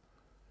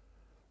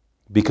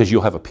 Because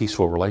you'll have a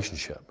peaceful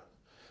relationship.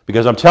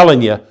 Because I'm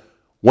telling you,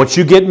 once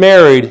you get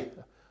married,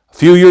 a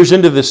few years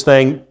into this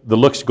thing, the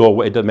looks go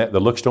away. The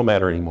looks don't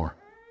matter anymore.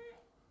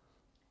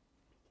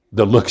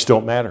 The looks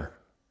don't matter.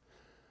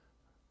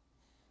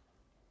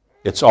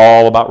 It's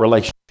all about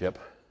relationship.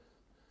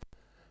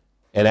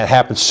 And that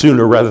happens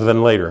sooner rather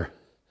than later.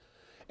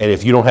 And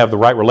if you don't have the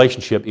right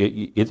relationship,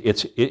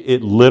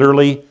 it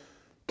literally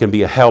can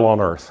be a hell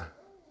on earth.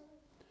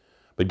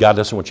 But God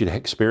doesn't want you to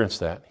experience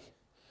that.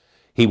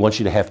 He wants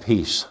you to have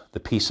peace, the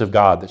peace of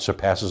God that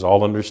surpasses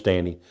all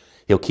understanding.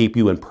 He'll keep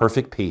you in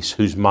perfect peace,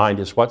 whose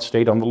mind is what?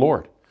 Stayed on the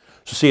Lord.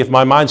 So see, if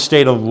my mind's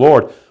stayed on the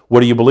Lord,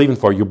 what are you believing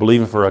for? You're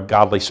believing for a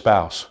godly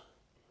spouse.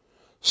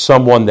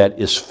 Someone that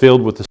is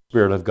filled with the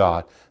Spirit of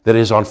God, that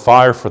is on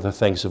fire for the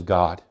things of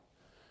God.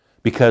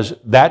 Because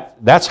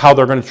that's how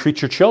they're going to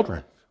treat your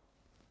children.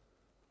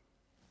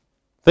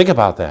 Think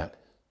about that.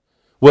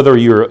 Whether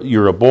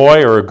you're a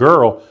boy or a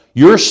girl,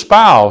 your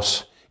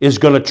spouse is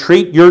going to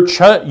treat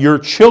your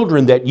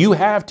children that you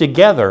have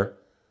together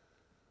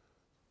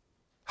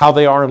how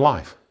they are in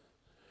life.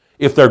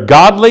 If they're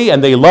godly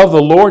and they love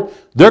the Lord,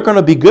 they're going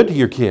to be good to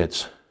your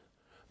kids.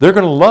 They're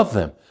going to love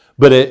them.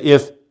 But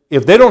if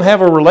they don't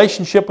have a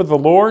relationship with the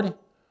Lord,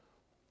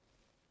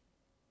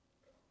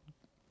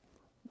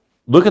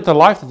 look at the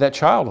life that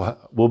child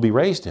will be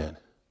raised in.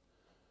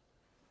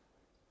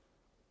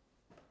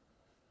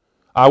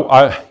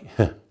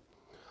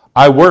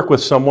 I work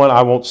with someone,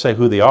 I won't say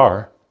who they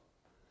are,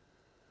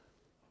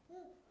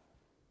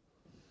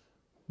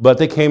 but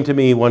they came to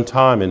me one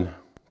time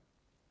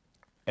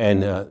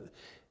and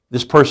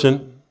this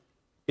person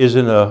is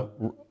in a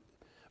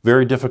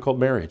very difficult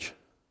marriage.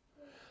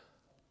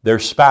 Their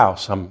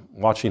spouse, I'm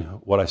watching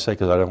what I say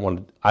because I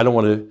don't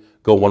want to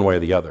go one way or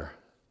the other.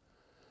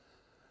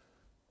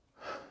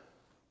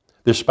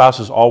 Their spouse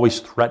is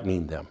always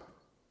threatening them.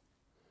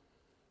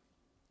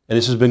 And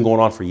this has been going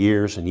on for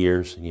years and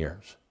years and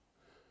years.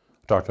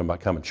 I talked to them about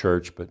coming to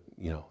church, but,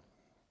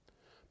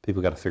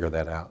 people got to figure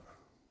that out.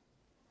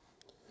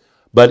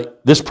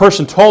 But this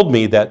person told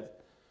me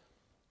that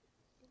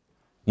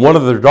one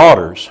of their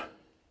daughters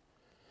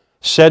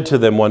said to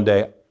them one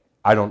day,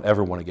 I don't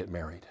ever want to get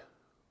married.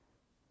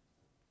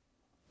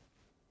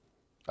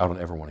 I don't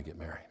ever want to get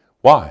married.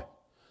 Why?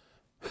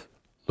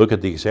 Look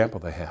at the example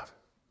they have.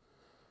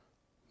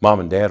 Mom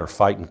and dad are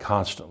fighting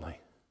constantly,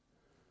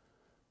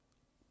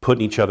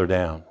 putting each other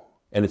down.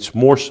 And it's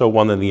more so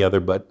one than the other,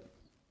 but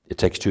it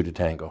takes two to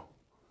tango.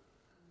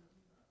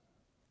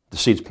 The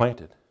seed's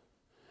planted.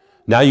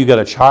 Now you got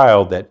a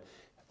child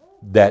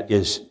that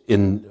is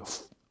in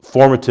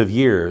formative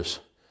years,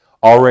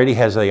 already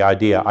has the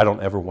idea, I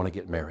don't ever want to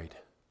get married.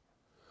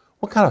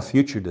 What kind of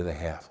future do they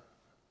have?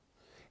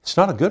 It's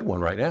not a good one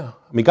right now.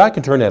 I mean, God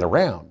can turn that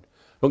around.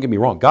 Don't get me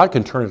wrong. God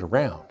can turn it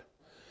around.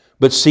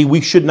 But see, we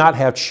should not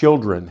have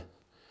children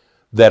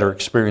that are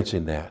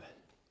experiencing that.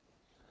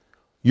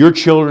 Your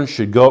children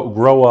should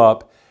grow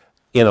up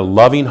in a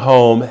loving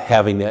home,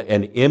 having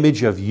an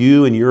image of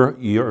you and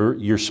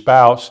your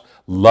spouse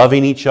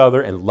loving each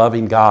other and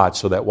loving God,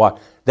 so that what?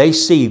 They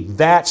see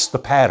that's the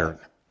pattern.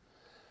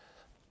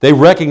 They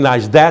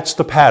recognize that's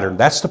the pattern.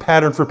 That's the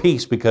pattern for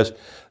peace, because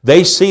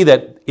they see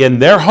that in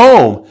their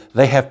home,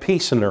 they have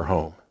peace in their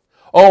home.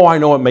 Oh, I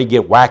know it may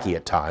get wacky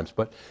at times,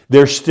 but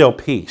there's still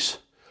peace.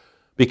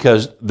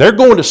 Because they're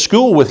going to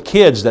school with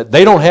kids that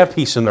they don't have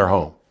peace in their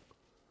home.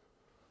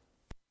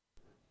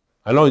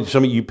 I know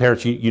some of you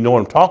parents, you know what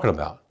I'm talking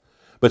about.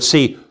 But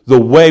see, the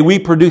way we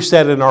produce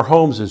that in our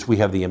homes is we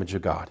have the image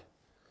of God.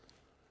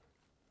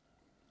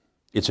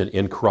 It's an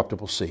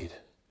incorruptible seed.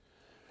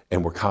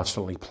 And we're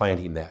constantly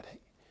planting that.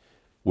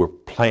 We're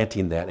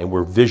planting that and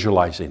we're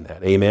visualizing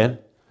that. Amen?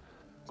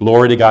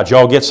 Glory to God.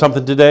 Y'all get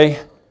something today?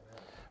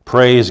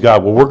 Praise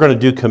God. Well, we're going to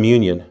do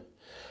communion.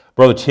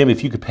 Brother Tim,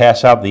 if you could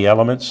pass out the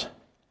elements.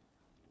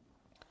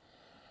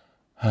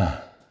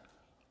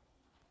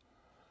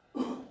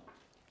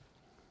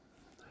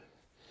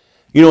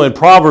 In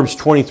Proverbs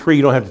 23,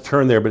 you don't have to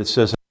turn there, but it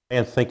says,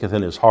 man thinketh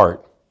in his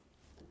heart,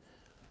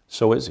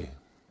 so is he.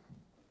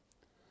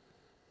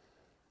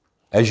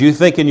 As you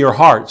think in your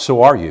heart,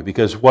 so are you.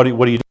 Because what do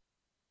you do?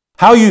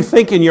 How you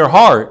think in your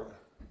heart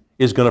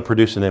is going to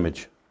produce an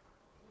image.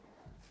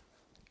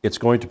 It's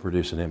going to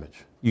produce an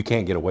image. You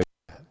can't get away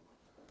from that.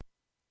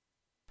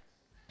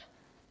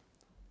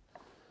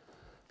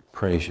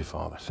 Praise you,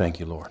 Father. Thank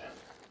you, Lord.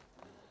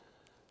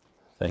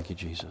 Thank you,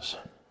 Jesus.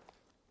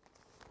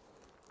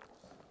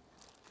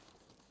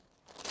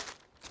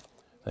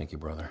 Thank you,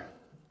 brother.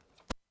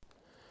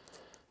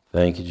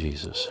 Thank you,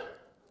 Jesus.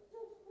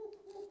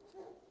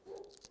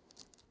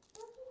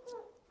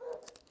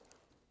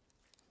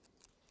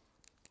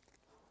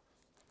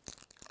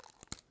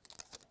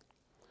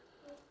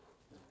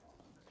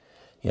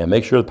 Yeah,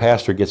 make sure the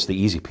pastor gets the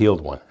easy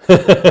peeled one.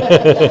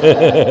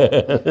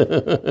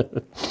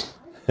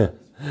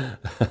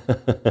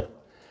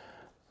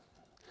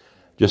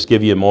 Just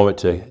give you a moment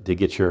to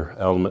get your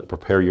element,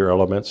 prepare your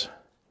elements.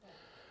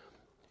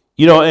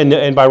 You know,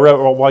 and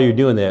while you're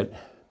doing that,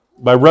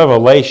 by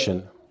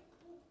revelation,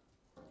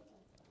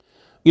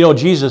 you know,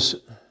 Jesus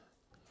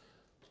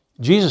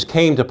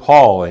came to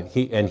Paul and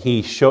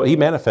he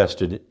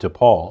manifested it to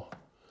Paul.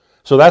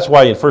 So that's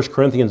why in 1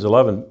 Corinthians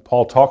 11,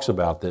 Paul talks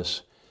about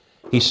this.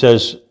 He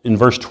says in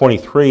verse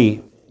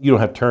 23, you don't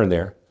have to turn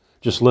there,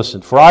 just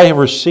listen. For I have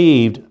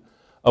received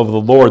of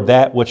the Lord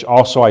that which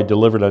also I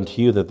delivered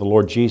unto you, that the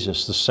Lord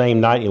Jesus, the same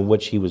night in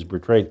which he was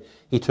betrayed,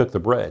 he took the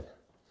bread.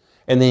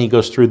 And then he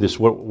goes through this,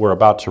 what we're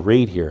about to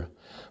read here.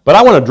 But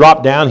I want to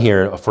drop down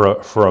here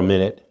for a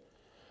minute.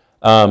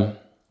 Into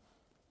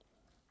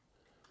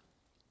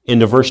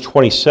verse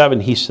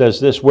 27, he says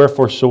this,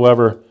 Wherefore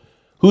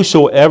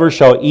whosoever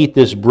shall eat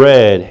this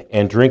bread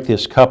and drink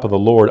this cup of the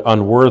Lord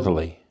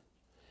unworthily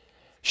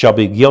shall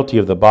be guilty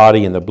of the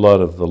body and the blood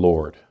of the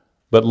Lord.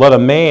 But let a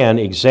man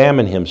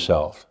examine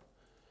himself,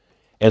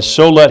 and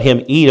so let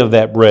him eat of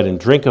that bread and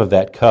drink of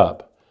that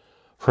cup.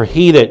 For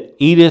he that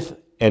eateth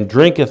and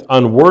drinketh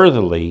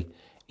unworthily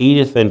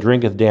eateth and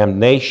drinketh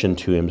damnation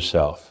to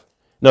himself.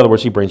 In other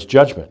words, he brings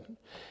judgment.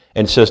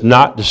 And it says,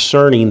 not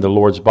discerning the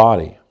Lord's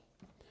body.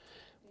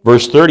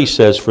 Verse 30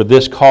 says, For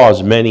this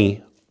cause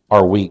many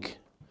are weak,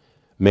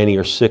 many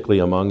are sickly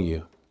among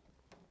you,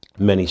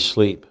 many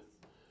sleep.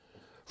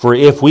 For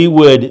if we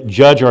would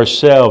judge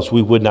ourselves,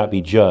 we would not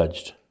be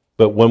judged.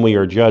 But when we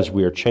are judged,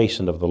 we are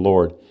chastened of the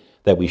Lord,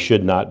 that we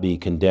should not be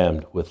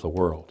condemned with the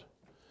world.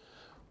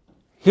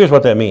 Here's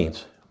what that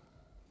means.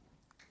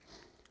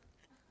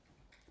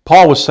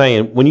 Paul was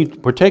saying, when you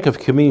partake of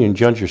communion,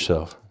 judge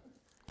yourself.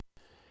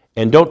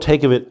 And don't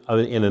take of it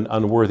in an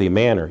unworthy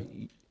manner.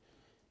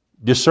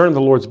 Discern the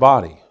Lord's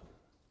body.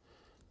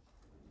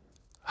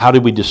 How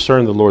do we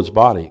discern the Lord's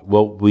body?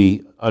 Well,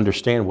 we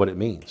understand what it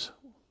means.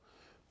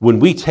 When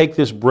we take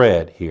this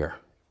bread here,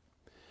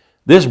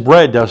 this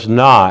bread does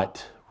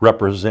not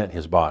represent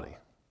his body.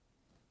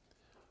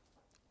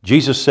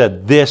 Jesus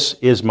said, this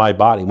is my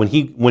body. When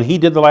he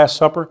did the Last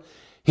Supper,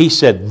 he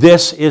said,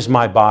 this is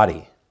my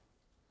body.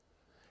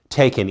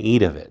 Take and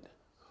eat of it.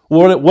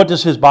 What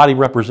does his body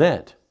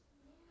represent?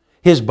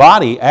 His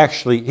body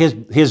actually,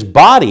 his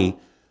body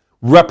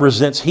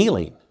represents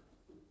healing.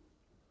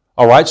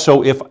 All right,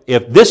 so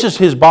if this is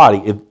his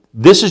body, if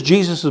this is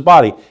Jesus'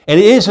 body, and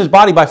it is his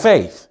body by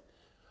faith,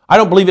 I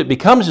don't believe it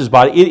becomes his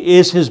body, it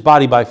is his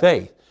body by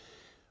faith.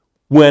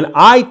 When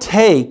I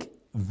take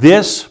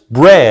this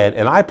bread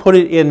and I put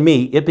it in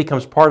me, it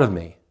becomes part of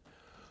me.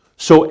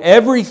 So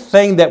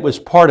everything that was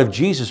part of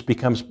Jesus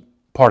becomes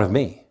part of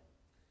me.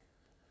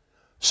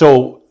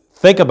 So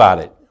think about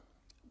it.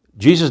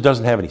 Jesus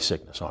doesn't have any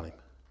sickness on him.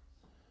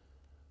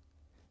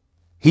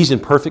 He's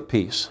in perfect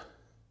peace.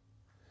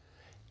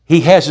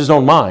 He has his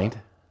own mind.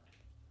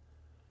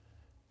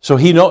 So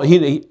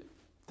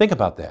think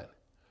about that.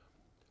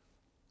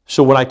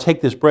 So when I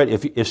take this bread,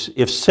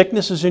 if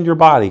sickness is in your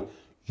body,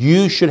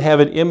 you should have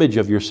an image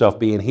of yourself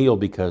being healed,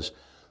 because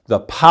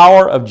the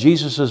power of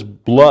Jesus'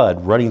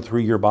 blood running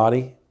through your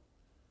body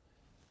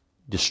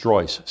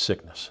destroys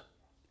sickness.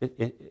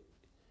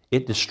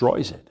 It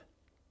destroys it.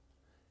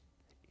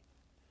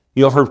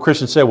 You know, I've heard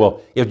Christians say,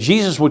 well, if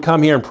Jesus would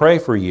come here and pray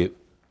for you,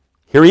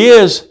 here he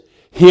is.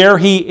 Here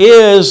he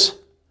is.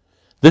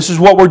 This is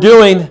what we're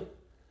doing.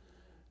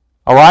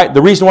 All right?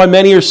 The reason why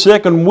many are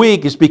sick and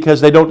weak is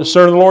because they don't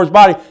discern the Lord's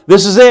body.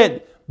 This is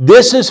it.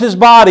 This is his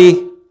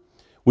body.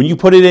 When you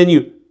put it in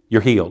you,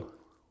 you're healed.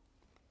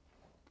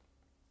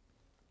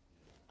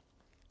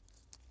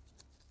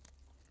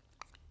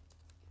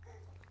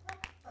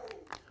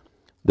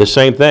 The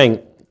same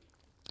thing,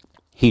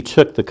 he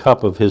took the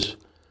cup of his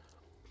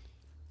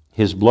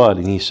blood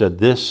and he said,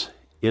 this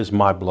is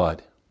my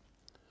blood,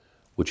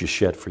 which is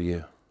shed for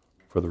you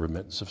for the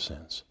remittance of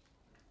sins.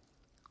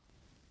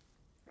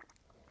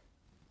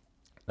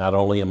 Not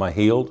only am I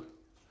healed,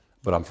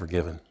 but I'm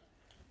forgiven.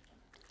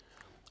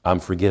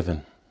 I'm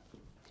forgiven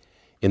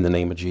in the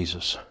name of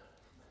Jesus.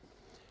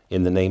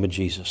 In the name of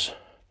Jesus.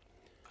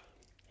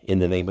 In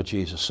the name of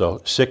Jesus.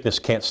 So sickness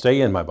can't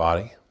stay in my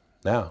body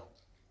now.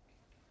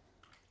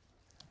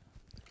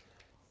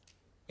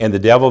 And the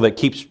devil that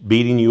keeps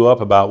beating you up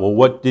about, well,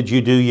 what did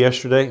you do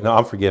yesterday? No,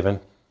 I'm forgiven.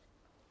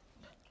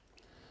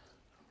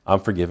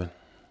 I'm forgiven.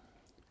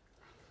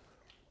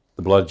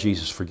 The blood of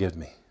Jesus forgave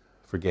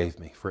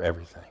me for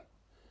everything.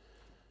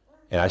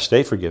 And I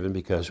stay forgiven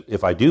because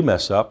if I do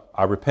mess up,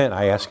 I repent.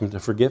 I ask Him to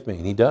forgive me,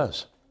 and He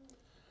does.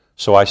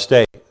 So I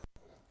stay.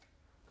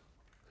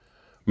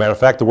 Matter of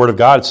fact, the Word of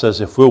God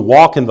says if we'll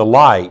walk in the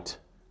light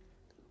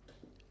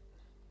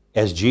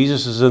as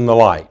Jesus is in the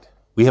light,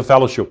 we have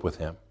fellowship with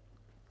Him.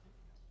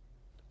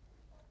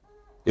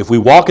 If we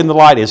walk in the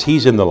light as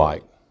He's in the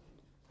light,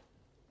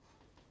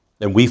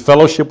 then we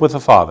fellowship with the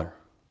Father.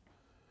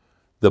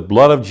 The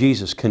blood of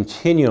Jesus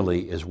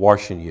continually is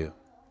washing you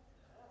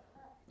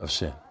of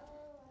sin.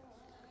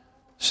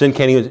 Sin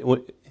can't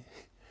even...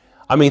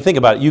 I mean, think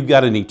about it. You've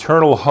got an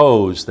eternal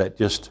hose that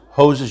just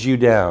hoses you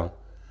down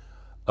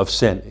of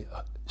sin.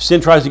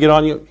 Sin tries to get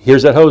on you.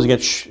 Here's that hose again.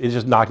 Shh, it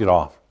just knocked it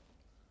off.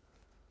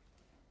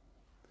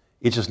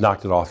 It just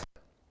knocked it off.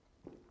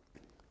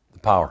 The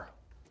power.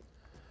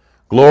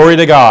 Glory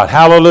to God.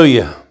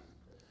 Hallelujah.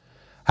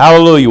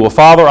 Hallelujah. Well,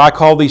 Father, I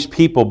call these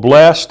people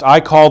blessed.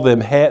 I call them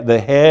the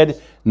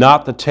head,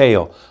 not the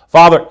tail.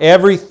 Father,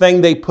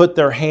 everything they put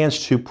their hands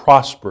to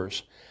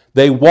prospers.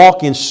 They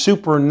walk in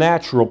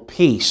supernatural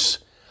peace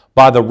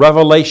by the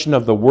revelation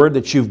of the Word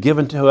that you've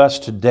given to us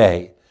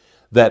today.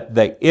 That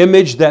the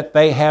image that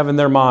they have in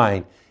their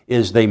mind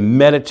is they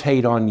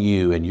meditate on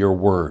you and your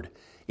Word.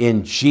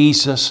 In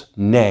Jesus'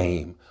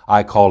 name,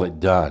 I call it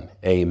done.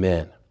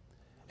 Amen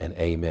and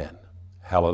amen.